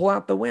just didn't pull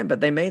out the win, but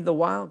they made the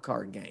wild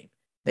card game.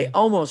 They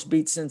almost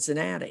beat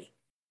Cincinnati.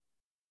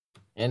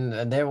 And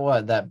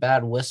that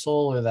bad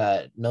whistle or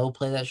that no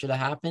play that should have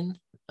happened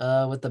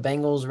with the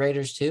Bengals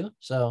Raiders too.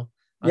 So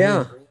I mean,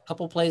 a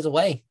couple plays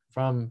away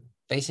from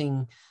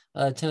facing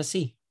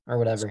Tennessee or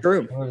whatever. It's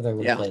true.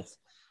 Played.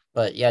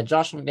 But yeah,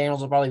 Josh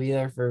McDaniels will probably be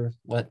there for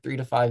 3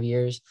 to 5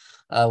 years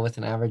with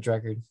an average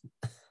record.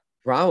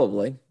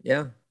 Probably,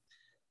 yeah.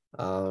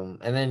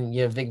 And then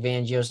you have Vic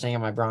Fangio staying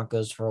at my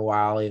Broncos for a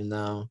while, even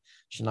though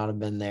should not have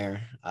been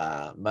there.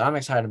 But I'm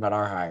excited about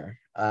our hire.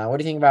 What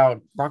do you think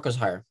about Broncos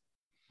hire?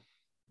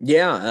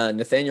 Yeah,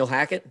 Nathaniel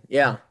Hackett.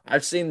 Yeah,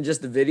 I've seen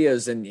just the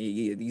videos, and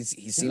he He's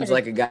like seems a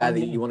like a guy fun that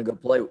you dude. want to go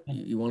play. Yeah.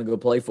 You want to go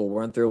play for,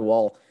 run through a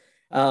wall.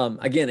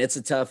 Again, it's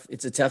a tough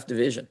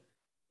division.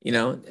 You Yeah.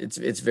 know,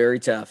 it's very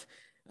tough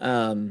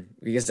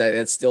because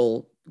that's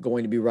still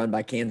going to be run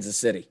by Kansas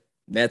City.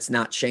 That's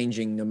not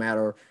changing, no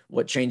matter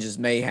what changes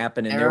may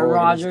happen in their Aaron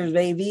organization. Rodgers,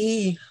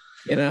 baby.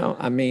 You know,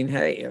 I mean,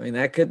 hey, I mean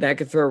that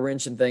could throw a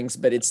wrench in things,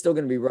 but it's still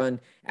going to be run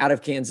out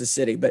of Kansas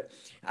City. But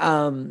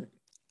um,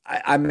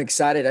 I'm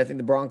excited. I think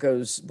the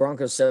Broncos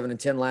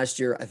 7-10 last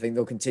year. I think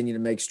they'll continue to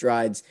make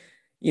strides.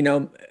 You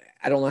know,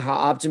 I don't know how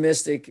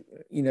optimistic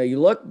you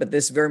look, but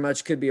this very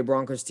much could be a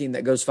Broncos team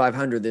that goes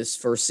 500 this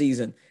first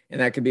season, and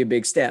that could be a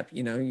big step.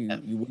 You know, Yeah.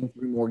 you win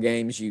 3 more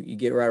games, you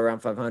get right around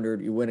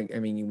 500. You win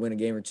a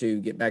game or two,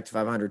 get back to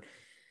 500.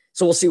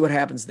 So we'll see what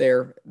happens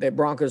there. The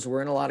Broncos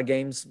were in a lot of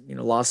games,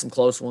 lost some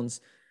close ones.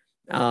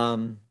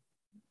 Um,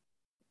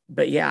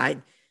 but yeah,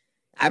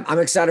 I'm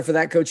excited for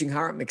that coaching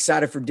hire. I'm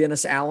excited for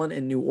Dennis Allen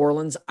in New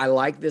Orleans. I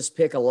like this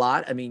pick a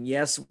lot. I mean,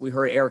 yes, we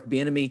heard Eric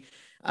Bieniemy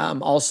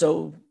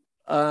also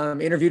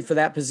interviewed for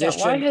that Yeah. Why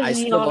position. has I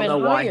he still not don't been know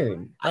why.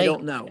 hired? I Like,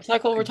 don't know. it's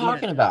like what we're Again,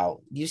 talking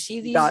about. You see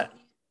you these got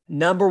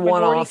number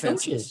one majority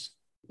offenses. coaches.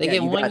 They Yeah,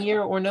 get you one got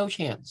year or no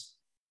chance.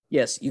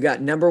 yes, you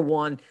got number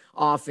one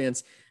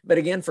offense. But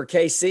again, for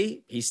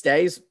KC, he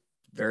stays.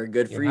 Very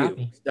good You're for you.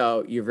 happy.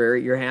 So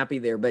you're happy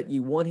there. But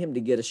you want him to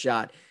get a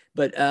shot.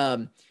 But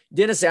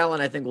Dennis Allen,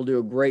 I think, will do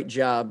a great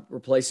job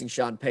replacing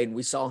Sean Payton.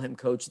 We saw him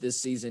coach this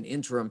season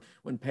interim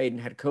when Payton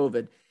had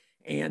COVID,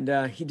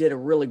 and he did a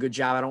really good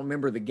job. I don't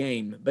remember the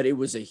game, but it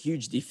was a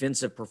huge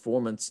defensive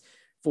performance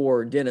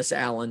for Dennis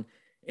Allen,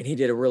 and he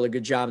did a really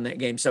good job in that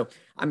game. So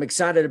I'm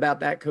excited about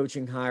that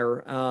coaching hire.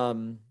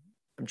 I'm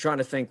trying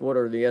to think, what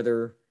are the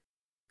other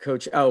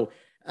coach?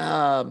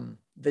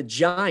 The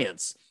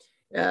Giants.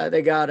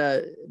 They got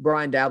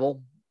Brian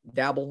Dabble,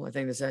 I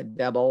think they said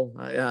Dabble,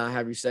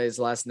 however you say his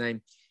last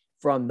name,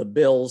 from the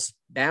Bills.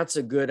 That's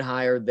a good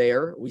hire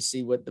there. We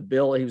see what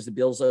he was the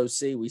Bills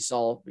OC. We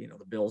saw,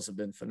 the Bills have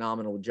been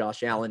phenomenal with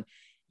Josh Allen.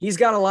 He's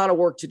got a lot of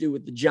work to do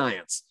with the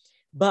Giants.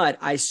 But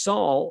I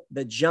saw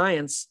the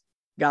Giants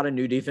got a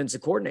new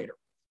defensive coordinator,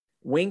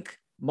 Wink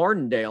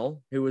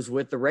Martindale, who was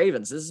with the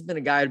Ravens. This has been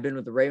a guy who'd been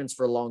with the Ravens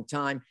for a long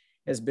time,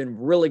 has been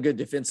really good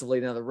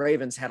defensively. Now, the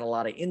Ravens had a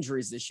lot of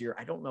injuries this year.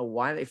 I don't know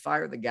why they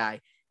fired the guy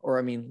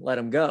let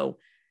him go.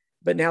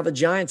 But now the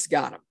Giants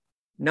got him.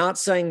 Not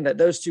saying that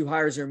those two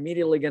hires are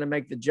immediately going to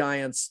make the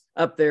Giants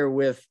up there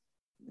with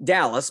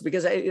Dallas,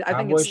 because I think it's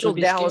Cowboys still should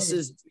be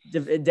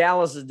scared.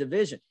 Dallas's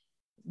division.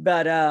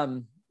 But,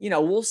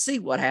 we'll see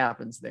what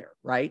happens there,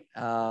 right?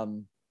 Yeah,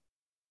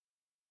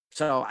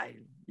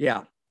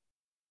 a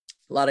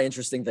lot of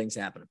interesting things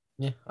happening.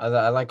 Yeah,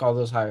 I like all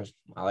those hires.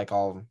 I like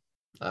all of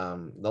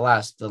them. The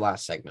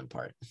last segment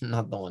part,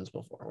 not the ones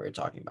before we were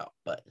talking about.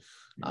 But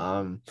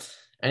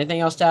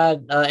anything else to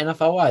add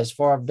NFL wise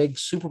for our big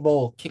Super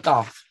Bowl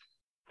kickoff?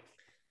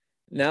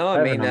 No, I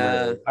Whatever mean,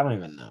 number it is. I don't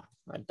even know.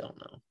 I don't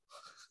know.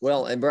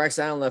 well, and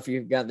Braxton, I don't know if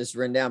you've got this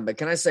written down, but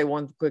can I say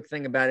one quick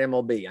thing about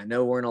MLB? I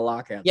know we're in a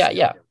lockout.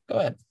 Yeah. Go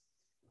ahead.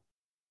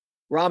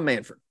 Rob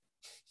Manfred,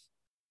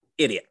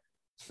 idiot.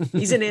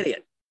 He's an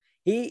idiot.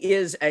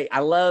 I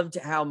loved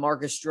how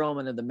Marcus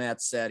Stroman of the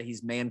Mets said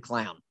he's man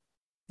clown.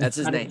 That's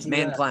his name,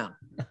 man clown.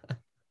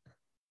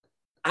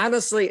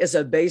 Honestly, as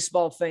a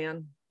baseball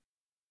fan,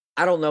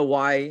 I don't know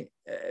why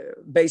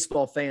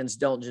baseball fans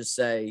don't just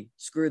say,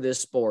 screw this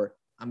sport.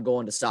 I'm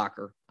going to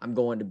soccer. I'm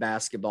going to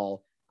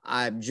basketball.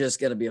 I'm just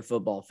going to be a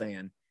football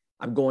fan.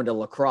 I'm going to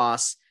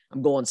lacrosse.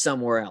 I'm going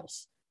somewhere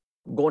else.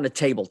 I'm going to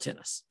table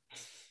tennis.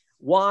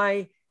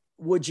 Why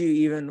would you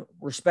even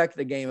respect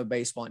the game of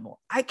baseball anymore?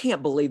 I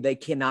can't believe they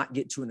cannot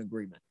get to an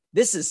agreement.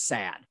 This is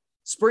sad.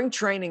 Spring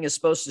training is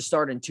supposed to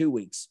start in 2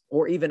 weeks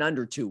or even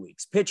under 2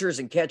 weeks. Pitchers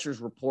and catchers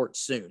report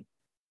soon.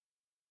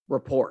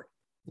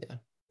 Yeah.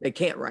 They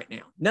can't right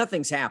now.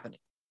 Nothing's happening.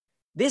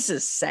 This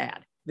is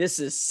sad. This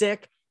is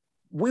sick.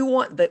 We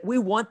want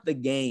the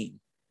game.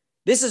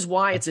 This is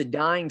why it's a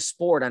dying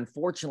sport,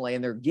 unfortunately,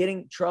 and they're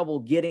getting trouble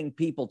getting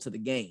people to the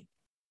game.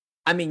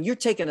 I mean, you're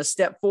taking a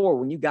step forward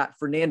when you got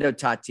Fernando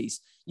Tatis,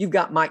 you've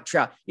got Mike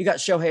Trout, you got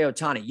Shohei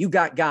Ohtani, you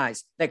got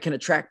guys that can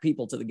attract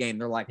people to the game.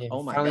 They're like,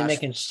 oh my finally gosh,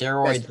 making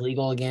steroids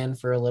legal again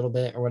for a little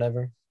bit or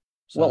whatever.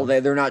 So, well,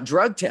 they're not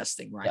drug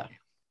testing right now.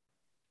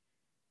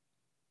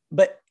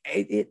 But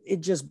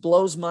it just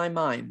blows my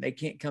mind. They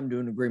can't come to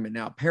an agreement.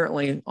 Now,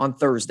 apparently on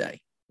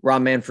Thursday,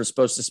 Rob Manfred's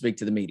supposed to speak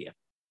to the media.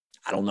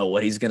 I don't know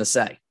what he's going to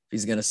say. If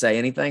he's going to say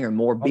anything or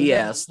more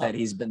BS that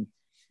he's been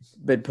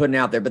putting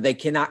out there, but they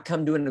cannot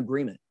come to an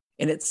agreement.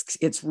 And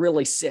it's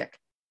really sick.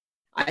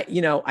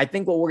 I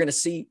think what we're going to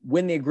see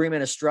when the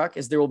agreement is struck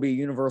is there will be a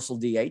universal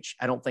DH.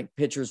 I don't think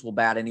pitchers will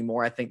bat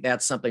anymore. I think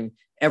that's something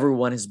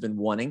everyone has been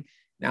wanting.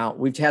 Now,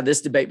 we've had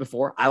this debate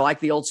before. I like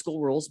the old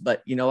school rules,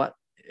 but you know what?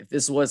 If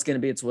this is what it's going to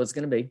be, it's what it's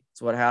going to be. It's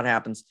how it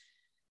happens.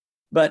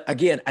 But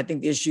again, I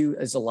think the issue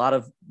is a lot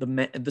of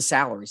the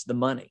salaries, the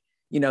money,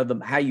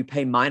 how you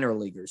pay minor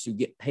leaguers who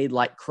get paid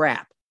like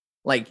crap.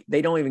 Like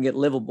they don't even get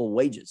livable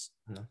wages.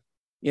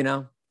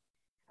 No.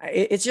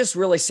 It's just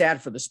really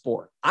sad for the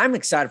sport. I'm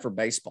excited for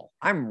baseball.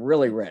 I'm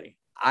really ready.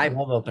 I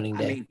love opening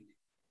day.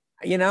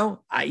 I mean,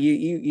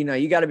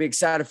 you got to be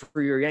excited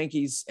for your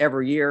Yankees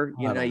every year.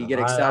 You get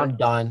excited. I'm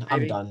done.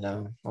 Maybe? I'm done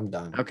now. I'm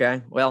done.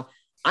 Okay. Well,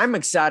 I'm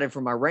excited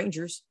for my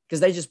Rangers because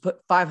they just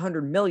put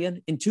 $500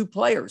 million in 2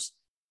 players.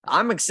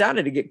 I'm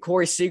excited to get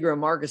Corey Seager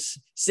and Marcus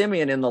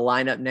Semien in the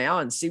lineup now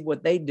and see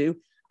what they do,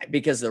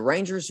 because the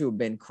Rangers, who have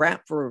been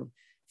crap for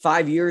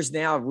 5 years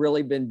now, have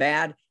really been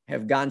bad,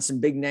 have gotten some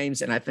big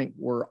names. And I think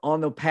we're on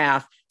the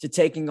path to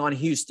taking on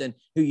Houston,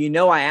 who,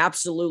 I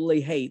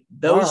absolutely hate.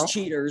 Those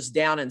cheaters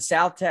down in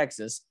South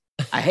Texas.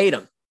 I hate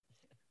them.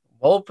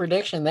 Bold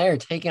prediction there,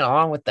 taking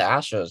on with the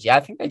Astros. Yeah,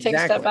 I think they take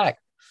a step back.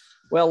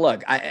 Well,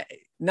 look, I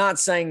not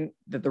saying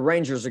that the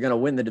Rangers are going to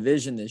win the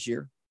division this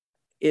year.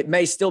 It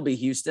may still be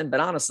Houston, but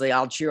honestly,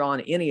 I'll cheer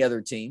on any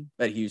other team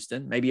but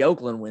Houston. Maybe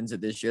Oakland wins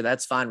it this year.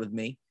 That's fine with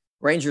me.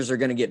 Rangers are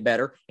going to get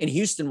better, and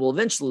Houston will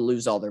eventually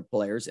lose all their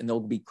players, and they'll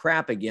be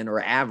crap again,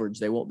 or average.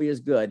 They won't be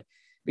as good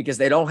because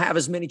they don't have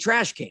as many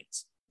trash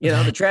cans.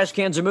 The trash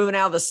cans are moving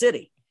out of the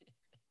city,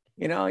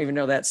 even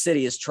though that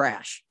city is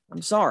trash.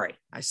 I'm sorry.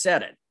 I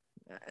said it.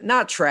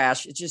 Not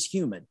trash. It's just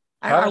human.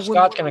 Travis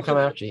Scott's going to come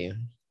after you.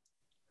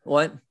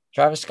 What?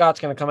 Travis Scott's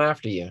going to come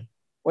after you.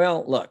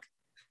 Well, look,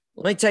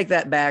 let me take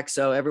that back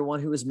so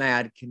everyone who is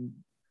mad can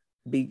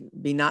be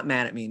not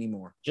mad at me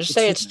anymore. Just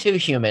say it's too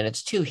human.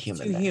 It's too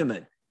human. It's too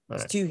human.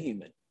 It's too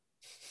human.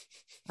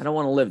 I don't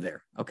want to live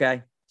there.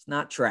 Okay. It's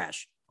not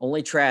trash.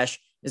 Only trash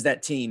is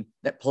that team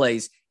that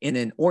plays in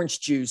an orange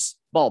juice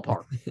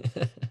ballpark.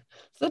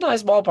 It's a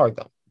nice ballpark,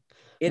 though.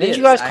 Didn't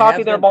you guys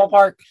copy their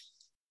ballpark?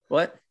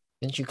 What?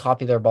 Didn't you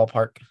copy their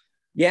ballpark?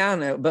 Yeah, I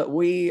know, but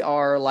we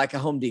are like a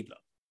Home Depot.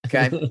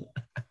 Okay.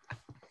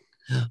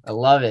 I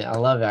love it.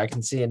 I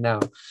can see it now.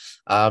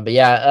 But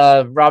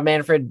yeah, Rob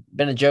Manfred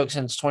been a joke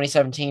since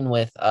 2017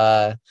 with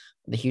the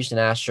Houston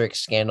Asterix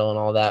scandal and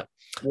all that.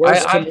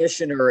 Worst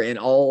commissioner in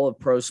all of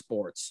pro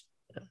sports.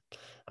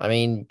 I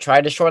mean,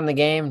 tried to shorten the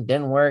game,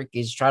 didn't work.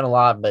 He's tried a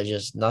lot, but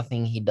just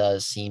nothing he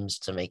does seems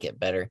to make it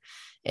better.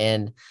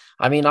 And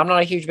I mean, I'm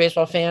not a huge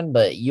baseball fan,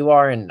 but you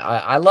are, and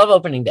I love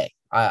opening day.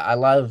 I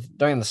love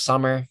during the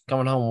summer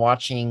coming home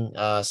watching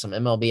some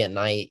MLB at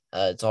night.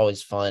 It's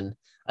always fun,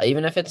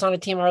 even if it's not a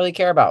team I really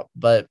care about.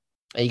 But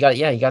you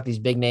got these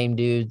big name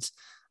dudes,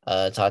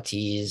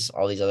 Tatis,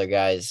 all these other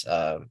guys.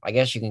 I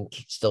guess you can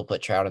still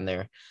put Trout in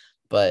there.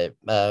 But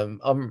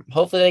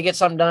hopefully they get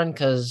something done,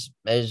 because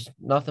there's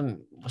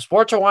nothing.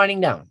 Sports are winding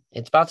down.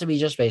 It's about to be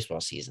just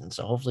baseball season.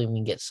 So hopefully we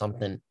can get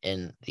something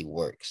in the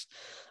works.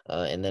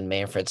 And then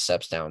Manfred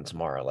steps down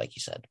tomorrow, like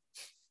you said.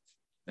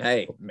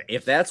 Hey,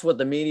 if that's what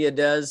the media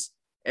does,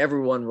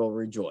 everyone will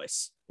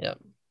rejoice. Yep.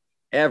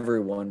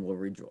 Everyone will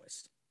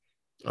rejoice.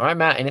 All right,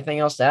 Matt, anything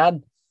else to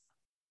add?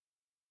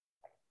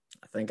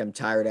 I think I'm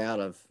tired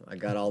I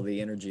got all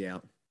the energy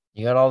out.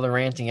 You got all the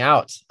ranting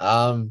out.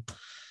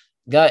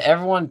 Got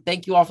everyone.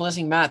 Thank you all for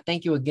listening. Matt,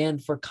 thank you again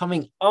for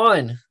coming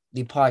on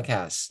the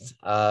podcast.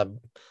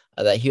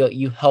 That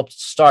you helped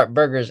start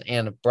Burgers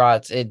and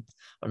Brats.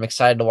 I'm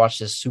excited to watch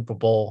this Super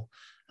Bowl.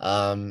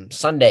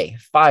 Sunday,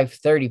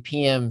 5:30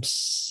 p.m.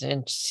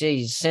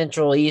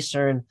 Central,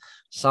 Eastern,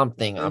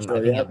 something.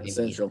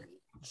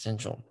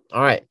 Central.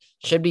 All right.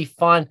 Should be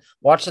fun.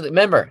 Watch it.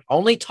 Remember,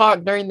 only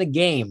talk during the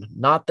game,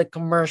 not the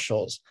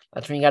commercials.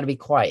 That's when you got to be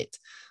quiet.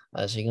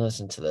 So you can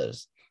listen to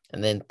those.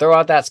 And then throw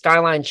out that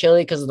Skyline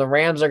chili, because the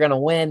Rams are going to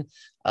win.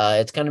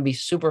 It's going to be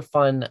super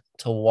fun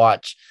to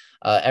watch.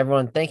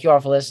 Everyone, thank you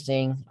all for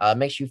listening.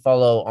 Make sure you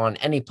follow on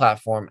any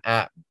platform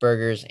at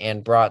Burgers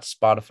and Brats,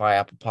 Spotify,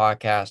 Apple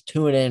Podcasts,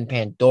 TuneIn,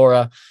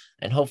 Pandora,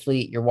 and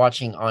hopefully you're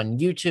watching on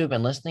YouTube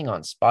and listening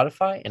on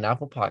Spotify and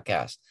Apple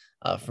Podcasts.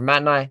 For Matt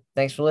and I,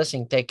 thanks for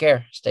listening. Take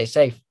care. Stay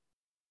safe.